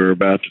 and we're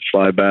about to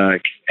fly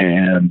back.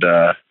 And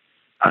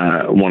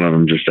one of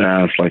them just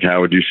asked,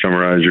 how would you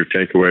summarize your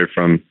takeaway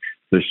from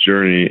this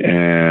journey?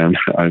 And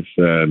I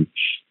said,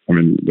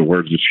 the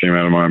words just came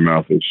out of my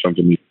mouth. It's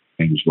something that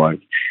changed, my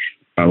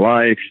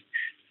life,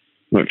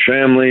 my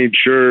family,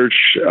 church,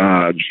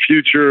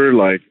 future,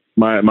 my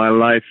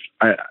life.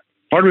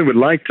 Part of me would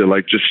like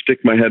to just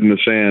stick my head in the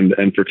sand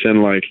and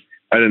pretend like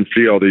I didn't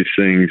see all these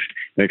things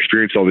and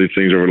experience all these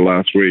things over the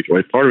last week.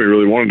 Part of me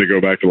really wanted to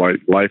go back to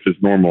life is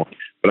normal,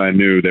 but I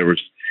knew that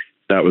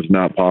was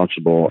not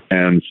possible.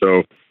 And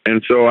so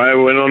I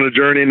went on a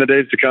journey in the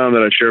days to come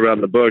that I share about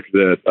in the book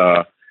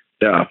that,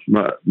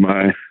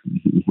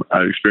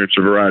 I experienced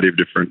a variety of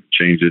different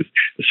changes.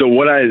 So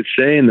what I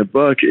say in the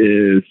book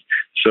is,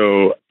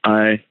 so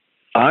I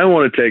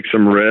want to take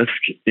some risk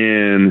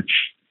in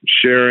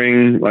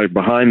sharing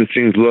behind the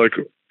scenes look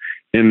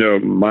into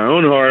my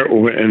own heart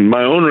and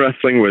my own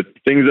wrestling with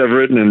things I've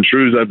written and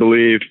truths I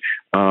believe.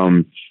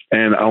 And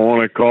I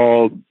want to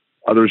call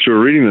others who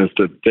are reading this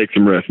to take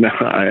some risk. Now,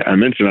 I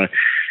mentioned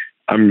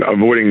I'm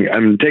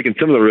taking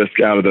some of the risk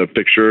out of the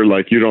picture.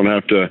 You don't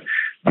have to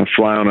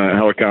fly on a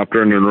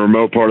helicopter in a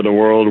remote part of the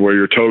world where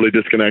you're totally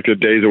disconnected,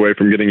 days away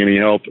from getting any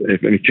help.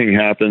 If anything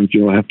happens,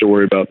 you don't have to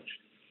worry about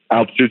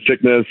altitude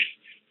sickness,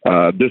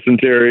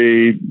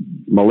 dysentery,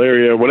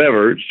 malaria,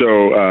 whatever.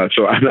 So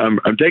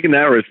I'm taking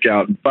that risk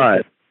out,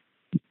 but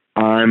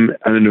I'm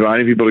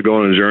inviting people to go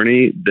on a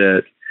journey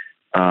that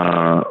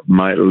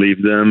might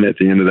leave them at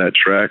the end of that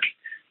trek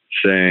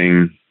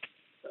saying,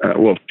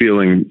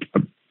 feeling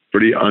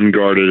pretty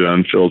unguarded,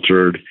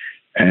 unfiltered,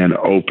 and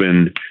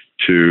open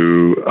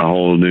to a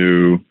whole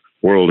new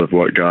world of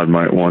what God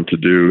might want to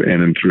do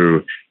in and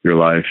through your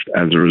life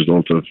as a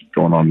result of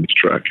going on this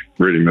trek,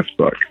 reading this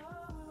book.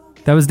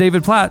 That was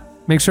David Platt.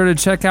 Make sure to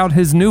check out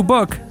his new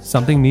book,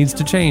 Something Needs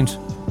to Change.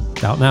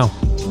 It's out now.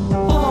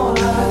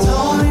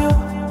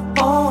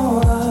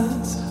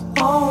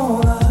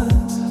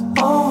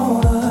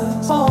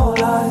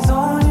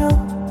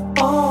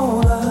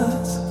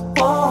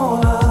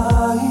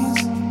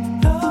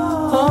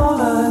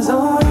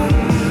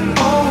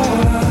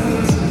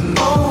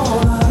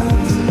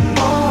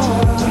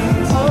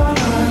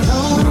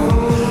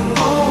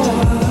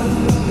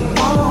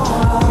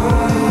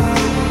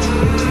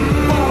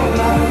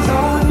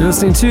 You're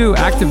listening to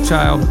Active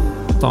Child.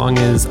 Song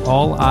is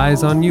All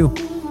Eyes on You.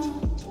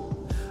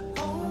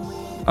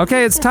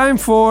 Okay, it's time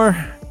for...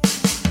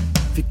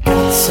 If you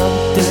got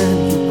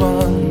something you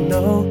want to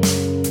know,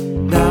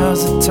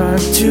 now's the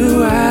time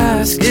to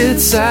ask.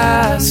 It's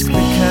Ask the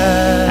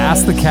Cast.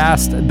 Ask the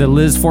Cast, the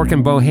Liz Fork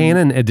and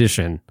Bohannon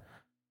edition.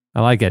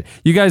 I like it.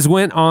 You guys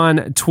went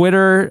on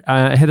Twitter,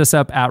 hit us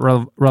up at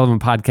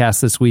Relevant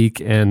Podcast this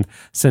week and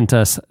sent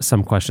us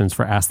some questions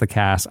for Ask the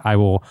Cast. I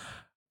will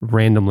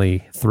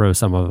randomly throw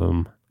some of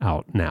them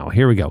out now.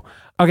 Here we go.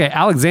 Okay,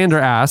 Alexander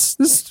asks,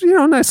 this is,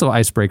 nice little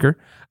icebreaker.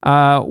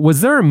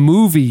 Was there a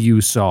movie you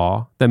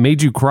saw that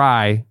made you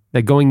cry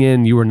that going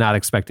in you were not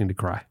expecting to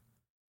cry?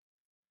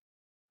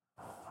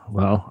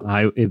 Well,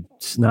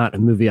 it's not a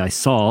movie I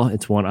saw.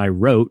 It's one I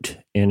wrote,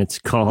 and it's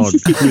called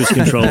Cruise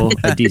Control,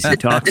 a DC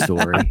Talk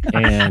Story.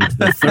 And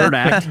the third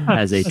act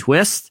has a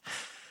twist,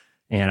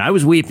 and I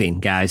was weeping,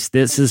 guys.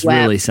 This is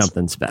really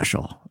something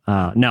special.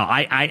 No,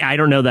 I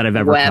don't know that I've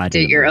ever cried. Wept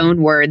at your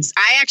own words.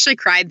 I actually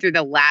cried through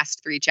the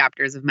last 3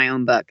 chapters of my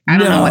own book. I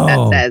don't know what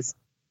that says.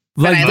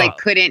 but Like- I like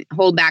couldn't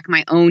hold back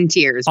my own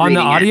tears On the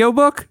reading it.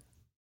 audiobook?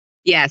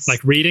 Yes.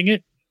 Like reading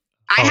it?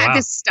 I Oh, had wow.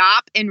 to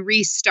stop and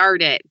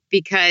restart it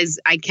because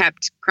I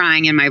kept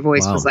crying and my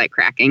voice Wow. was like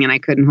cracking and I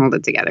couldn't hold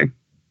it together.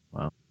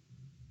 Wow.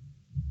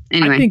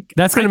 Anyway,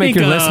 That's going to make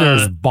your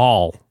listeners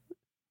bawl.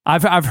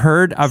 I've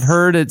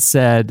heard it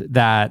said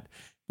that,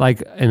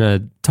 like in a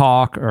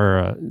talk or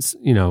a,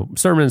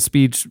 sermon,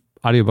 speech,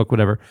 audiobook,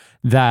 whatever,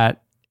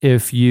 that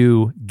if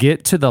you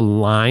get to the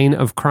line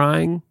of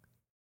crying,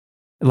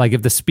 like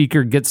if the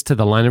speaker gets to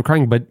the line of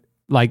crying, but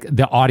like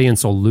the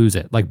audience will lose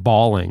it, like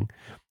bawling.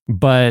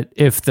 But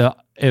if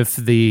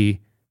the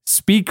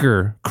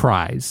speaker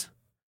cries,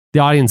 the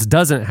audience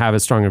doesn't have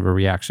as strong of a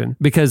reaction,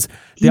 because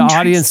the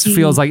audience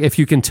feels like if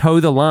you can toe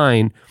the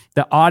line,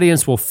 the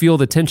audience will feel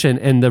the tension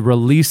and the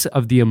release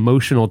of the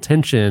emotional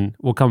tension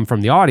will come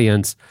from the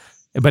audience.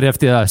 But if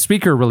the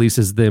speaker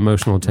releases the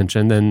emotional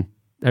tension, then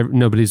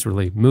nobody's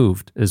really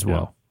moved as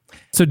well.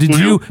 So did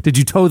you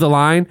toe the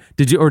line?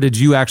 Did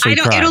you actually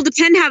cry? It'll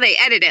depend how they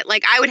edit it.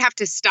 Like I would have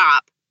to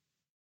stop,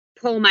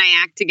 pull my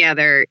act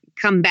together,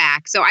 come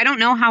back. So I don't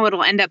know how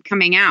it'll end up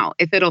coming out.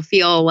 If it'll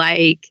feel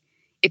like,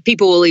 if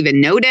people will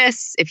even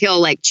notice, if he'll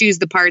like choose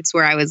the parts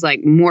where I was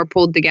like more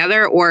pulled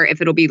together, or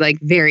if it'll be like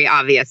very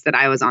obvious that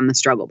I was on the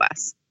struggle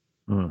bus.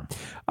 All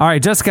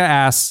right, Jessica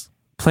asks,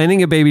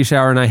 planning a baby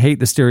shower, and I hate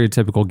the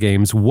stereotypical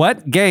games.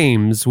 What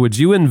games would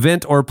you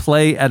invent or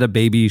play at a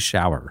baby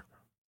shower?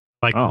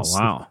 Like, oh,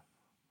 wow.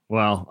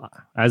 Well,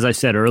 as I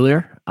said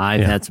earlier, I've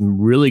had some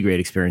really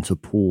great experience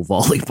with pool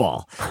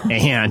volleyball.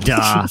 And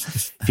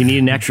if you need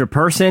an extra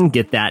person,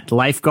 get that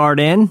lifeguard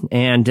in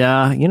and,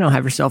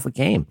 have yourself a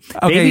game.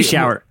 Okay, Baby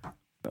shower.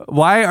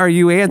 Why are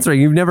you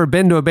answering? You've never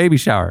been to a baby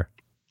shower.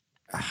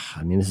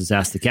 I mean, this is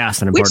Ask the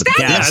Cast, and I'm Which part of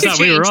the that cast. needs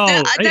to change.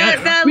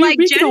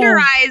 The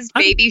genderized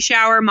baby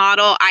shower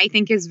model, I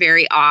think, is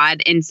very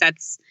odd and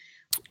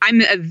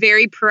I'm a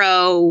very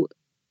pro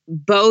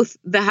both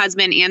the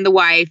husband and the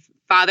wife,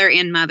 father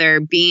and mother,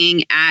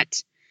 being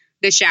at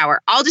the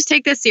shower. I'll just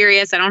take this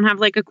serious. I don't have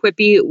like a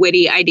quippy,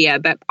 witty idea,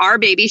 but our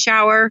baby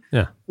shower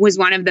was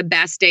one of the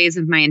best days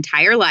of my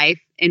entire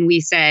life. And we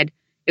said,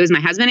 it was my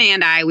husband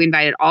and I, we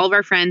invited all of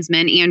our friends,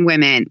 men and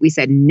women. We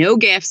said, no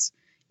gifts,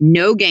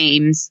 no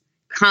games,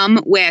 come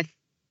with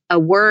a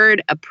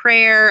word, a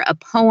prayer, a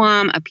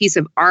poem, a piece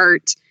of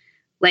art,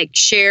 like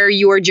share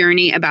your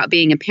journey about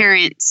being a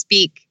parent,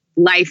 speak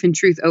life and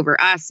truth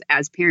over us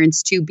as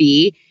parents to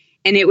be.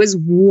 And it was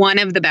one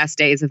of the best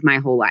days of my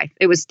whole life.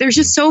 There's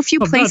just so few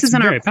places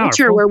in our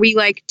culture where we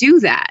like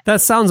do that.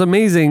 That sounds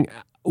amazing.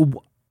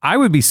 I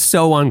would be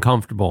so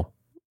uncomfortable,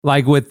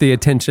 like with the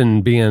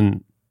attention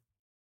being.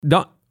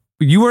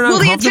 You were not. Well,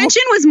 the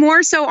attention was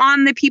more so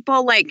on the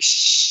people like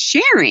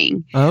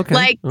sharing. Okay.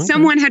 Like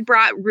someone had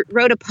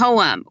wrote a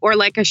poem or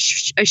like a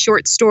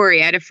short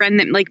story. I had a friend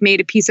that like made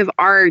a piece of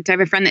art. I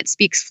have a friend that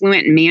speaks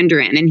fluent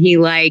Mandarin, and he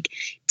like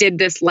did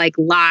this like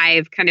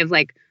live kind of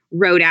like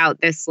wrote out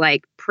this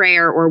like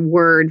prayer or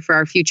word for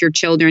our future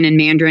children in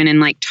Mandarin and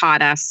like taught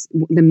us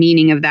the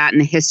meaning of that and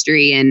the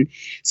history. And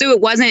so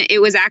it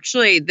was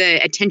actually,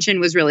 the attention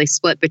was really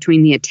split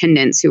between the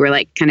attendants who were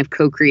like kind of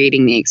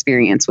co-creating the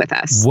experience with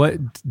us. What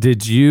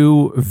did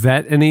you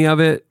vet any of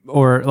it?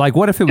 Or like,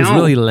 what if it was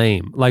really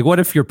lame? Like, what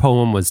if your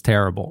poem was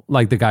terrible?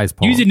 Like the guy's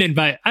poem. You didn't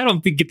invite, I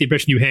don't think, get the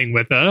impression you hang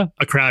with a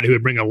crowd who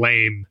would bring a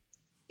lame.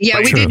 Yeah,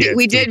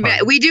 we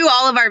do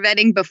all of our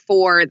vetting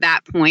before that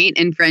point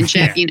in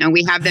friendship. You know,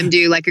 we have them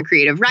do like a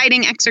creative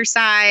writing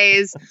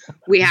exercise.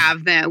 We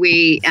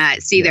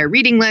see their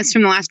reading list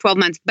from the last 12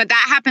 months, but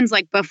that happens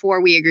like before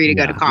we agree to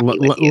go to coffee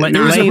with you.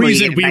 There's a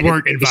reason we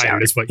weren't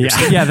invited, is what you're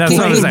saying. Yeah, that's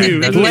what I'm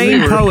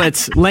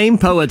saying. Lame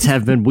poets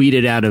have been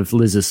weeded out of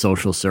Liz's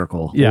social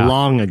circle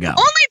long ago.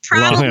 Only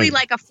probably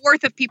like a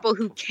fourth of people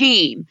who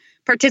came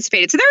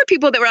participated. So there were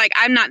people that were like,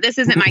 this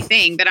isn't my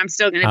thing, but I'm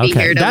still going to be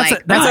here to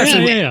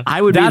I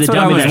would be the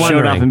dummy that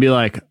showed up and be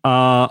like,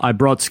 I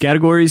brought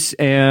categories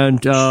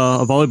and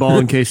a volleyball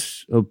in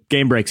case a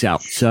game breaks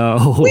out.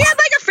 So we had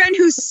like a friend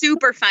who's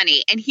super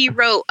funny, and he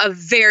wrote a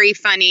very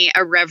funny,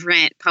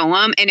 irreverent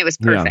poem, and it was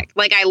perfect.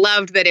 Like I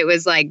loved that it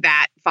was like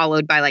that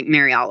followed by like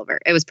Mary Oliver.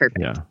 It was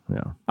perfect.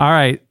 Yeah. All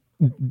right.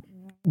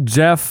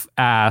 Jeff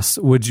asks,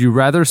 would you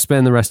rather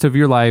spend the rest of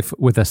your life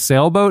with a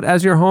sailboat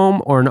as your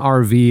home or an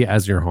RV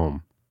as your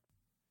home?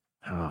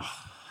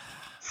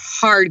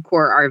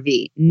 Hardcore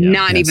RV.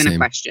 Not even a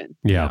question.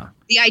 Yeah.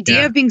 The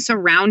idea of being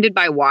surrounded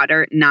by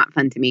water, not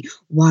fun to me.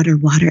 Water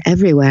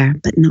everywhere,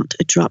 but not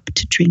a drop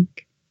to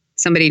drink.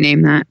 Somebody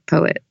name that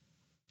poet.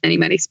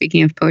 Anybody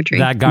speaking of poetry?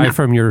 That guy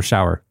from your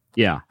shower.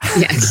 Yeah.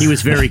 Yes. He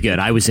was very good.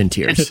 I was in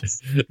tears.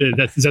 Is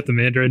that the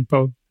Mandarin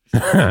poem?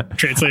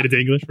 Translated to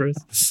English for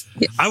us?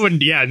 Yes. I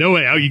wouldn't, no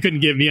way. You couldn't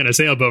get me on a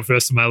sailboat for the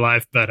rest of my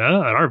life, but an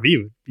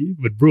RV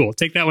would rule.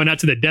 Take that one out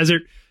to the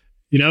desert.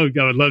 You know,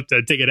 I would love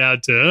to take it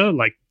out to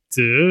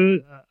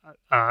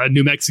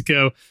New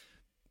Mexico.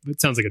 It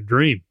sounds like a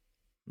dream.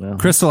 Well,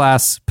 Crystal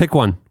asks, pick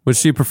one.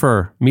 Which do you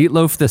prefer?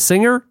 Meatloaf the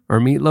singer or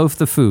Meatloaf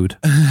the food?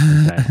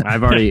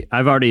 Okay.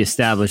 I've already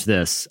established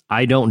this.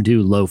 I don't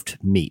do loafed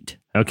meat.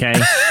 Okay,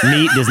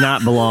 meat does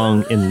not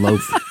belong in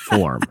loaf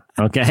form.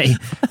 Okay,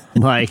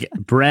 like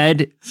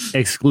bread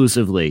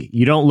exclusively.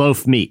 You don't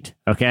loaf meat.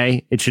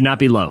 Okay, it should not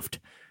be loafed.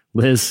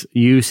 Liz,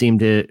 you seem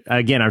to.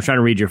 Again, I'm trying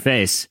to read your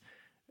face.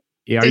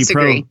 Are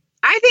Disagree. you pro?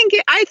 I think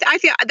I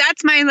feel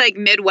that's my like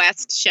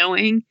Midwest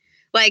showing.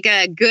 Like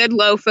a good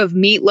loaf of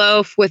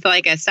meatloaf with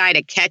like a side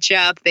of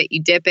ketchup that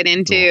you dip it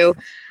into.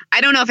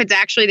 I don't know if it's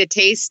actually the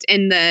taste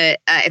and the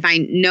if I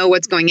know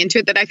what's going into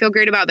it that I feel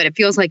great about, but it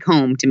feels like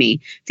home to me.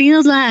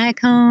 Feels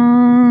like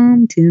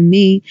home to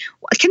me.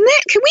 Can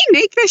we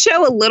make the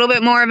show a little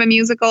bit more of a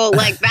musical?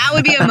 Like that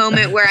would be a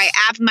moment where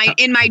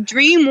in my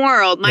dream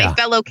world, my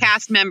fellow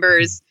cast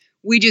members,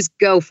 we just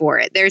go for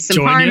it. There's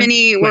some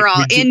harmony. We're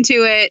all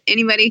into it.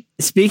 Anybody?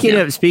 Speaking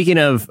of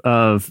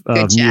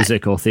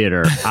musical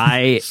theater,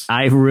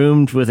 I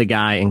roomed with a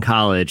guy in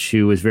college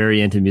who was very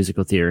into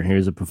musical theater. He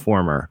was a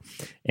performer,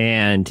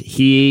 and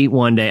he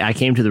one day I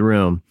came to the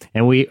room,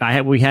 and we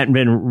hadn't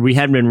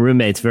been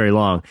roommates very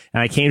long,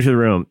 and I came to the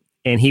room,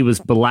 and he was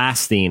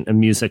blasting a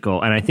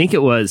musical, and I think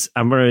it was,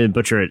 I'm going to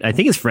butcher it, I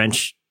think it's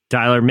French.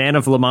 Tyler, Man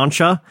of La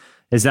Mancha.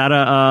 Is that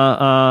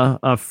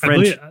a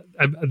French?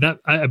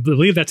 I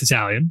believe that's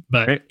Italian,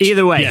 but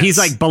either way, yes. He's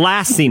like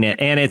blasting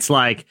it, and it's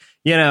like,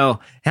 and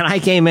I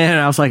came in and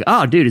I was like,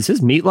 oh, dude, is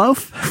this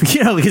Meatloaf?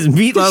 Because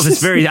Meatloaf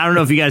is very, I don't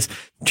know if you guys,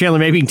 Chandler,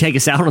 maybe you can take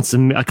us out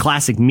on a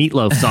classic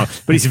Meatloaf song,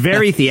 but he's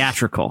very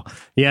theatrical,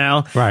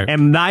 Right.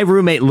 And my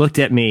roommate looked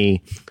at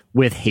me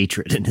with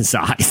hatred in his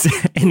eyes,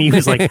 and he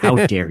was like, how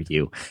dare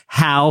you?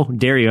 How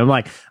dare you? I'm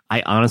like,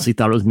 I honestly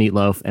thought it was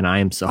Meatloaf, and I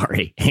am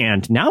sorry.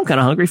 And now I'm kind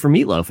of hungry for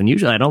Meatloaf, and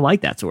usually I don't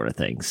like that sort of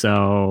thing.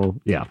 So,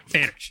 yeah.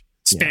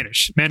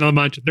 Spanish. Man of La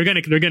Mancha. They're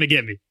gonna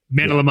get me.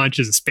 Man of La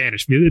Mancha is a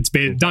Spanish. It's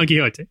Don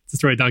Quixote. It's the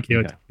story of Don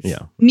Quixote. Yeah.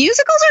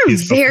 Musicals are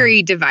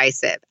very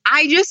divisive.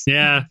 You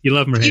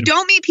love them or hate you them.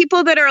 don't meet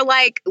people that are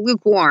like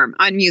lukewarm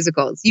on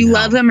musicals. You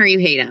love them or you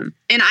hate them.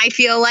 And I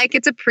feel like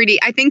it's a pretty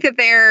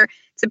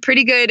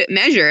good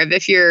measure of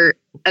if you're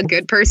a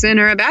good person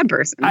or a bad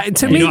person.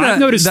 I've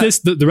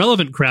noticed the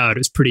relevant crowd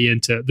is pretty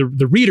into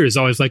the readers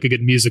always like a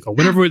good musical.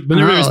 Whenever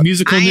there's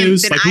musical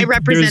news, I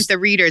represent the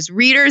readers.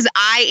 Readers,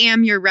 I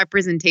am your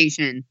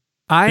representation.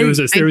 There was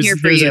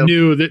a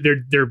new that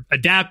they're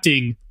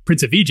adapting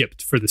Prince of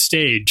Egypt for the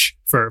stage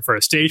for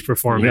a stage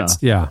performance.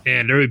 Yeah.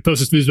 And everybody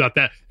posted news about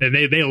that, and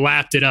they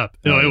lapped it up.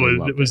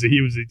 It was a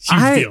huge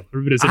deal.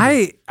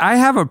 I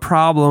have a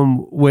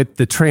problem with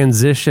the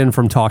transition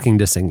from talking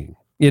to singing.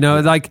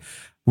 Like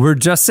we're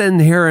just sitting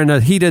here in a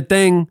heated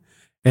thing,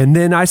 and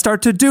then I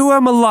start to do a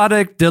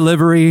melodic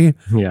delivery.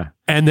 Yeah.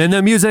 And then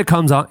the music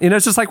comes on, and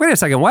it's just like, wait a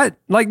second, what?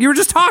 Like you were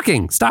just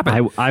talking. Stop it.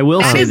 I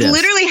will say this. That is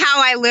literally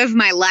how I live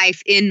my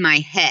life in my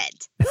head.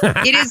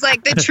 It is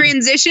like the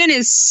transition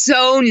is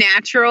so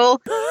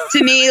natural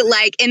to me.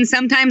 Like, and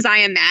sometimes I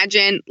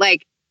imagine,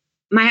 like,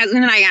 my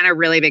husband and I got in a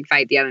really big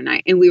fight the other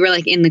night, and we were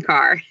like in the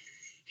car,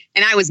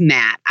 and I was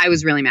mad. I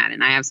was really mad,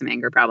 and I have some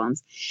anger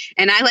problems.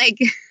 And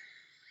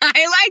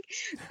I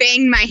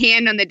banged my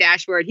hand on the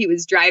dashboard. He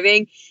was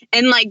driving.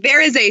 And like, there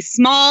is a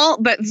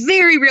small but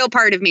very real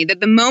part of me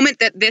that the moment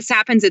that this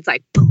happens, it's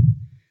like, boom.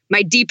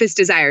 My deepest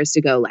desire is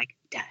to go like,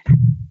 da,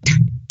 da,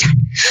 da,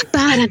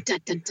 da, da,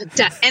 da, da,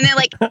 da. And then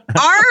like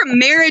our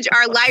marriage,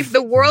 our life,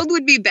 the world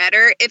would be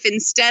better if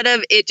instead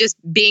of it just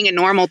being a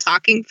normal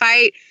talking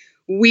fight,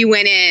 we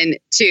went in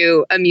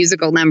to a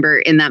musical number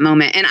in that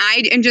moment. And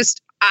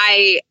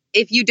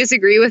if you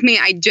disagree with me,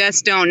 I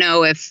just don't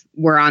know if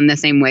we're on the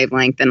same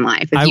wavelength in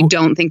life. If you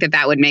don't think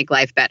that would make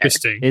life better.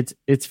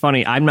 It's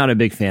funny. I'm not a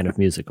big fan of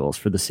musicals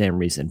for the same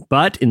reason.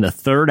 But in the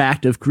third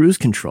act of Cruise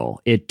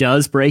Control, it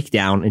does break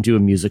down into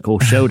a musical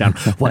showdown.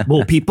 What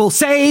will people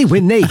say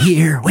when they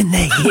hear?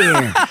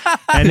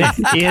 And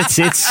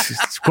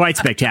it's quite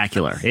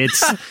spectacular.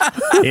 It's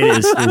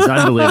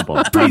unbelievable.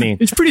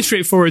 It's pretty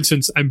straightforward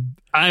since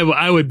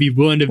I would be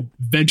willing to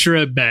venture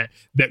a bet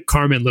that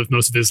Carmen lived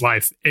most of his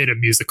life in a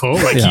musical.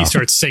 Like he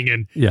starts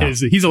singing.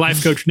 He's a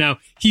life coach now.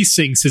 He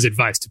sings his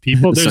advice to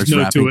people. There's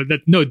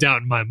no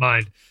doubt in my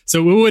mind.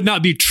 So it would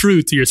not be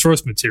true to your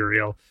source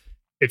material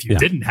if you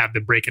didn't have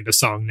them break into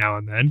song now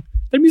and then.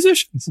 They're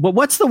musicians. Well,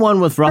 what's the one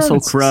with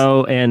Russell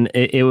Crowe and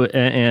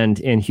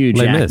Hugh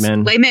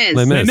Jackman? Les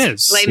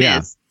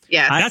Mis.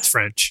 Yeah, that's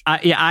French.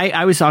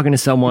 I was talking to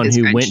someone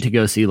who went to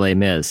go see Les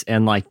Mis,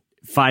 and like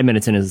 5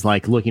 minutes in is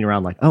like looking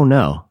around like, oh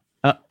no.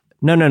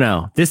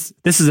 No. This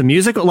is a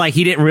musical. Like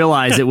he didn't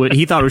realize it would.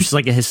 He thought it was just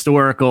like a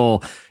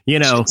historical,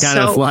 kind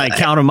of like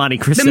Count of Monte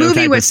Cristo the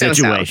movie type was of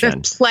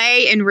situation. The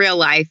play in real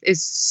life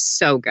is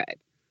so good.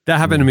 That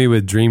happened to me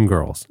with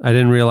Dreamgirls. I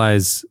didn't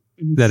realize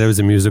that it was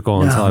a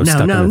musical until I was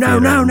stuck in the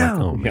theater. Like,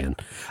 oh man!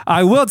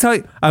 I will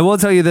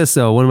tell you this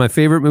though. One of my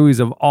favorite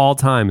movies of all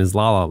time is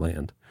La La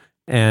Land,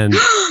 and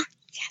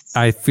yes.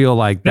 I feel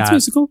like that's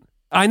musical.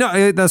 I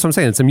know that's what I'm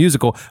saying. It's a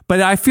musical, but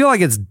I feel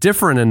like it's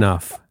different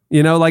enough.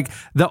 Like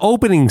the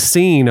opening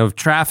scene of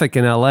Traffic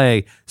in LA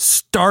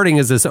starting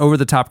as this over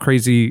the top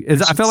crazy. I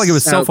felt like it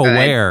was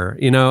self-aware,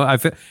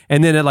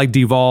 and then it like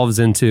devolves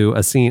into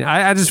a scene.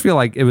 I just feel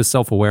like it was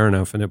self-aware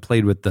enough and it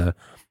played with the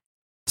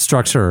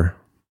structure.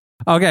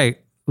 Okay.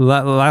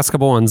 last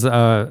couple ones.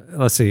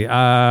 Let's see.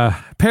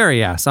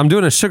 Perry asks, I'm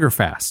doing a sugar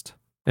fast,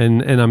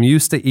 and I'm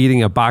used to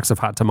eating a box of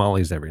hot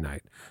tamales every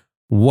night.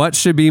 What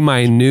should be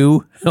my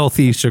new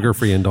healthy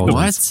sugar-free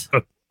indulgence?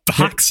 A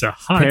box of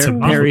hot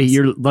tamales.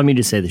 Perry, let me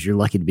just say this. You're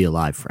lucky to be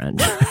alive, friend.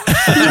 A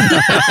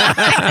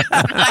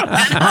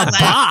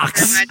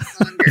box?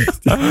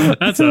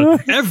 That's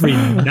every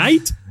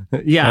night?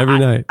 Yeah, every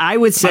night. I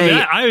would say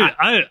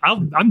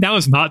I'm down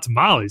with some hot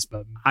tamales,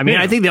 but I mean,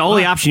 I think the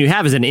only option you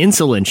have is an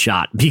insulin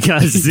shot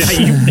because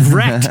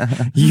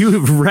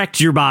you've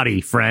wrecked your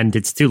body, friend.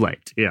 It's too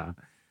late. Yeah,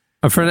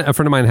 a friend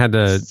of mine had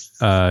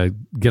to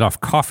get off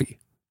coffee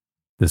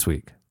this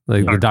week.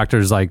 Like the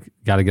doctor's like,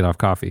 got to get off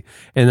coffee,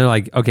 and they're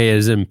like, okay, it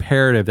is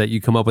imperative that you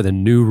come up with a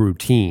new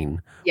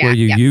routine where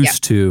you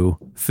used to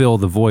fill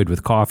the void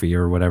with coffee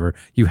or whatever.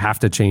 You have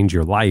to change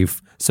your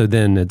life, so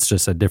then it's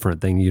just a different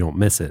thing. You don't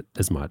miss it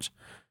as much.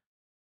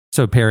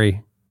 So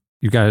Perry,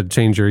 you got to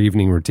change your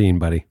evening routine,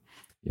 buddy.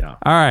 Yeah.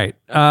 All right.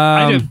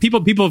 I know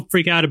people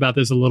freak out about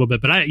this a little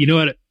bit, but you know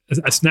what?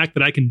 A snack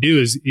that I can do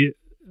is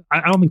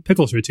I don't think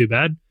pickles are too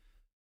bad.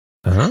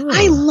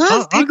 I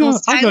love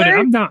pickles, Tyler.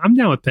 I'm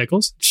down with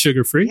pickles.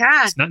 Sugar free.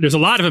 Yeah. There's a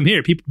lot of them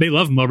here. People, they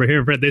love them over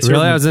here. They serve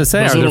Really? I was going to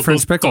say, are there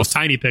French pickles? Those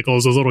tiny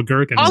pickles, those little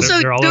gherkins.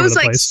 Also, they're all over those the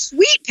like place.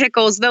 sweet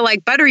pickles, the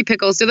like buttery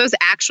pickles, do those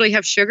actually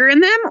have sugar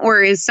in them,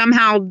 or is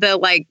somehow the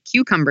like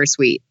cucumber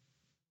sweet?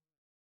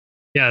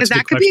 Yeah, because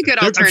that could be a good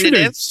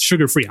alternative.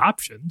 Sugar free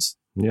options.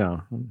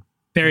 Yeah.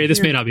 Barry,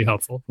 this may not be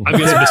helpful. I'm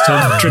going to just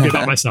tell trivia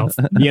about myself.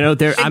 You know,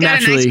 They've I'm got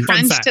actually a nice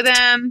crunch to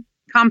them,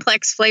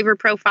 complex flavor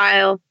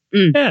profile.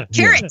 Yeah.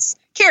 Carrots.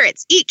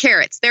 Eat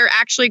carrots. They're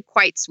actually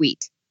quite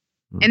sweet.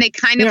 And they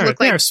kind of look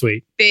they like are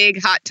sweet.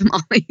 big hot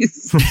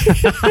tamales.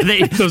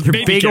 Those They're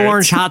baby big carrots.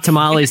 orange hot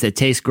tamales that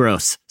taste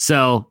gross.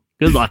 So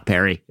good luck,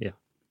 Perry. Yeah.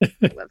 I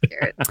love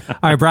carrots. All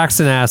right,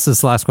 Braxton asked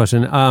this last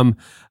question. If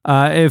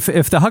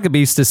the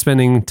Huckabeast is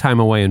spending time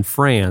away in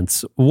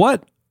France,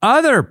 what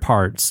other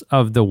parts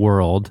of the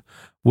world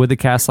would the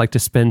cast like to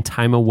spend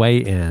time away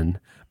in,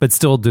 but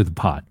still do the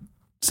pod?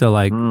 So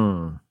like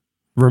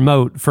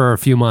remote for a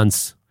few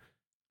months.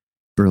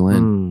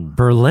 Berlin.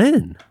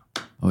 Berlin.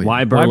 Oh, yeah.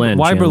 Why Berlin?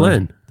 Why Chandler?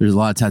 Berlin? There's a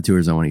lot of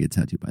tattooers I want to get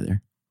tattooed by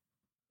there.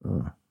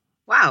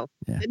 Wow.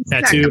 Yeah. Didn't see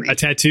that coming. A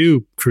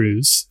tattoo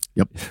cruise.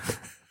 Yep.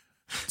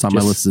 It's on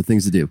my list of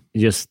things to do.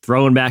 Just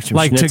throwing back some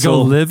Like schnitzel.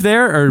 to go live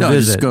there or No,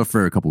 visit? just go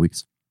for a couple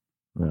weeks.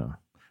 Yeah.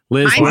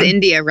 Liz, Mine's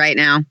India right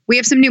now. We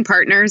have some new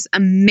partners,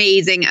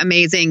 amazing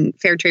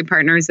fair trade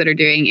partners that are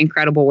doing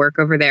incredible work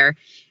over there,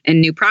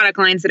 and new product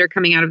lines that are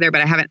coming out of there,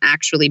 but I haven't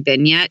actually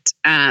been yet.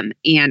 And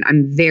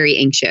I'm very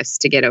anxious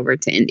to get over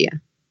to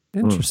India.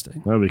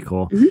 Interesting. That'd be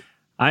cool. Mm-hmm.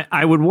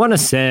 I would want to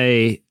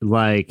say,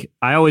 like,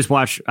 I always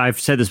watch, I've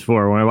said this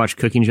before, when I watch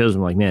cooking shows,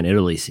 I'm like, man,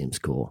 Italy seems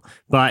cool.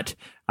 But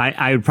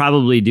I would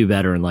probably do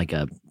better in like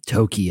a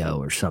Tokyo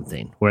or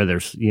something where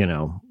there's,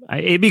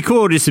 it'd be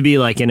cool just to be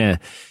like in a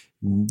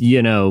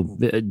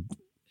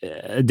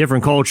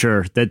different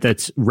culture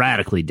that's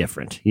radically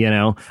different.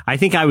 I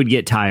think I would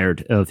get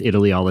tired of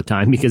Italy all the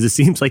time because it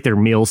seems like their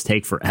meals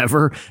take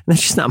forever. That's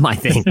just not my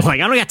thing.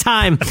 Like, I don't got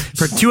time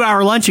for a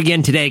 2-hour lunch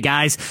again today,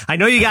 guys. I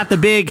know you got the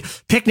big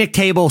picnic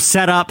table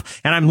set up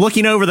and I'm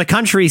looking over the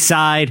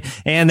countryside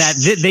and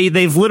that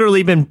they've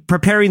literally been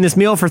preparing this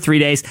meal for 3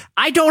 days.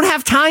 I don't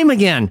have time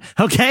again.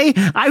 Okay.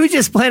 I was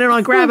just planning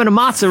on grabbing a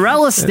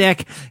mozzarella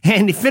stick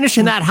and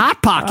finishing that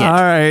Hot Pocket. All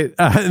right.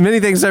 Many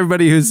thanks to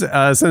everybody who's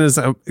sent us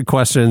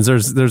questions.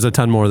 There's a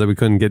ton more that we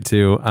couldn't get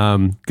to.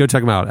 Go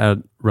check them out at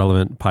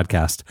Relevant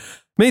Podcast.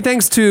 Many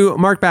thanks to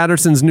Mark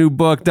Batterson's new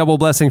book, Double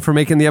Blessing, for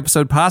making the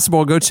episode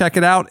possible. Go check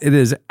it out. It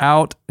is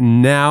out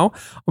now.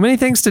 Well, many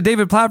thanks to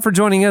David Platt for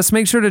joining us.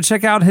 Make sure to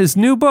check out his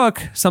new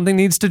book, Something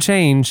Needs to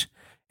Change.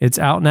 It's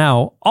out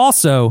now.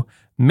 Also,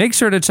 make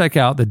sure to check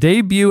out the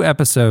debut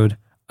episode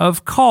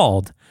of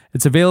Called.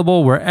 It's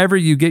available wherever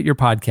you get your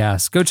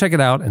podcasts. Go check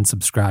it out and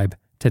subscribe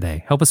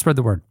today. Help us spread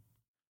the word.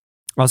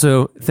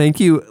 Also, thank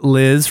you,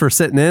 Liz, for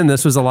sitting in.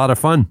 This was a lot of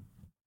fun.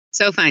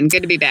 So fun.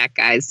 Good to be back,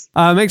 guys.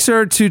 Make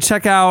sure to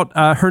check out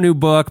her new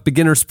book,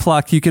 Beginner's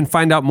Pluck. You can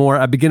find out more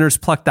at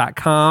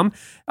beginnerspluck.com.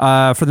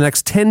 For the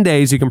next 10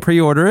 days, you can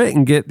pre-order it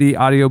and get the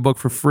audiobook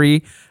for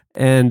free.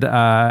 And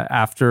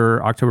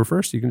after October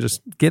 1st, you can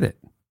just get it.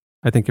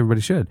 I think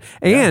everybody should.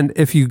 And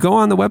if you go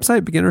on the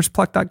website,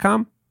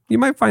 beginnerspluck.com, you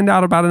might find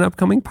out about an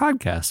upcoming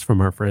podcast from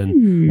our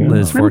friend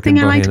Liz Forkin. Something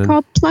I like to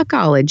call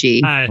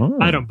Pluckology. I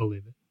don't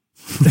believe it.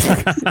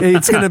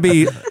 It's going to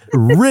be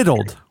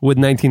riddled with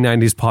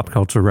 1990s pop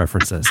culture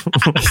references.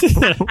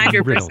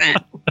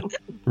 100%.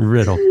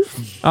 Riddle.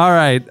 All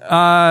right.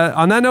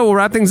 On that note, we'll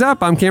wrap things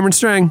up. I'm Cameron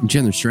Strang. I'm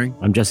Chandler String.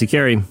 I'm Jesse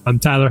Carey. I'm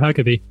Tyler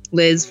Huckabee.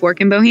 Liz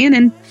Forkin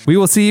Bohannon. We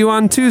will see you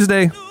on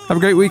Tuesday. Have a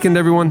great weekend,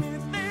 everyone.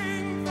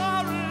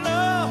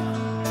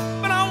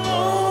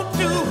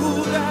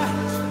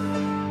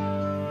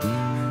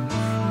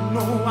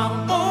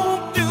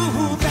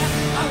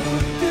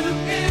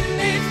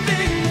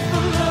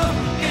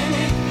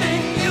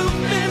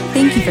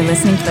 Thank you for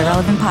listening to the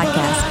Relevant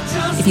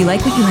Podcast. If you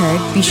like what you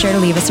heard, be sure to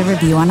leave us a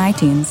review on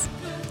iTunes.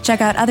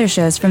 Check out other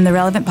shows from the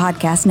Relevant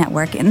Podcast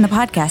Network in the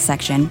podcast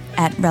section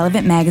at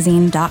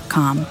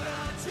relevantmagazine.com.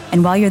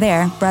 And while you're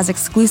there, browse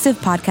exclusive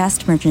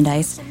podcast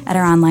merchandise at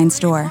our online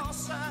store.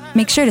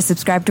 Make sure to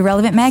subscribe to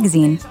Relevant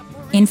Magazine.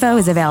 Info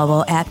is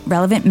available at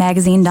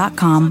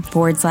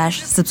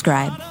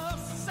relevantmagazine.com/subscribe.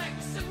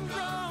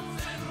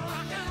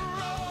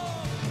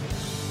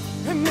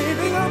 And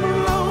maybe I'm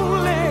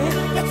lonely,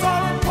 that's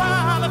all I'm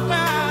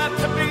qualified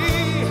to be.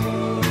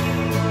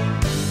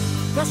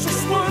 That's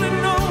just one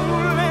and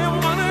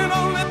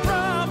only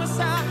promise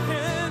I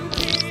can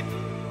keep.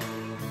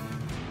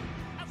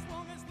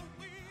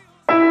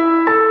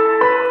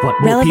 What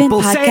will Relevant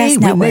people Podcast say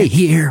when Network. they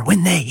hear?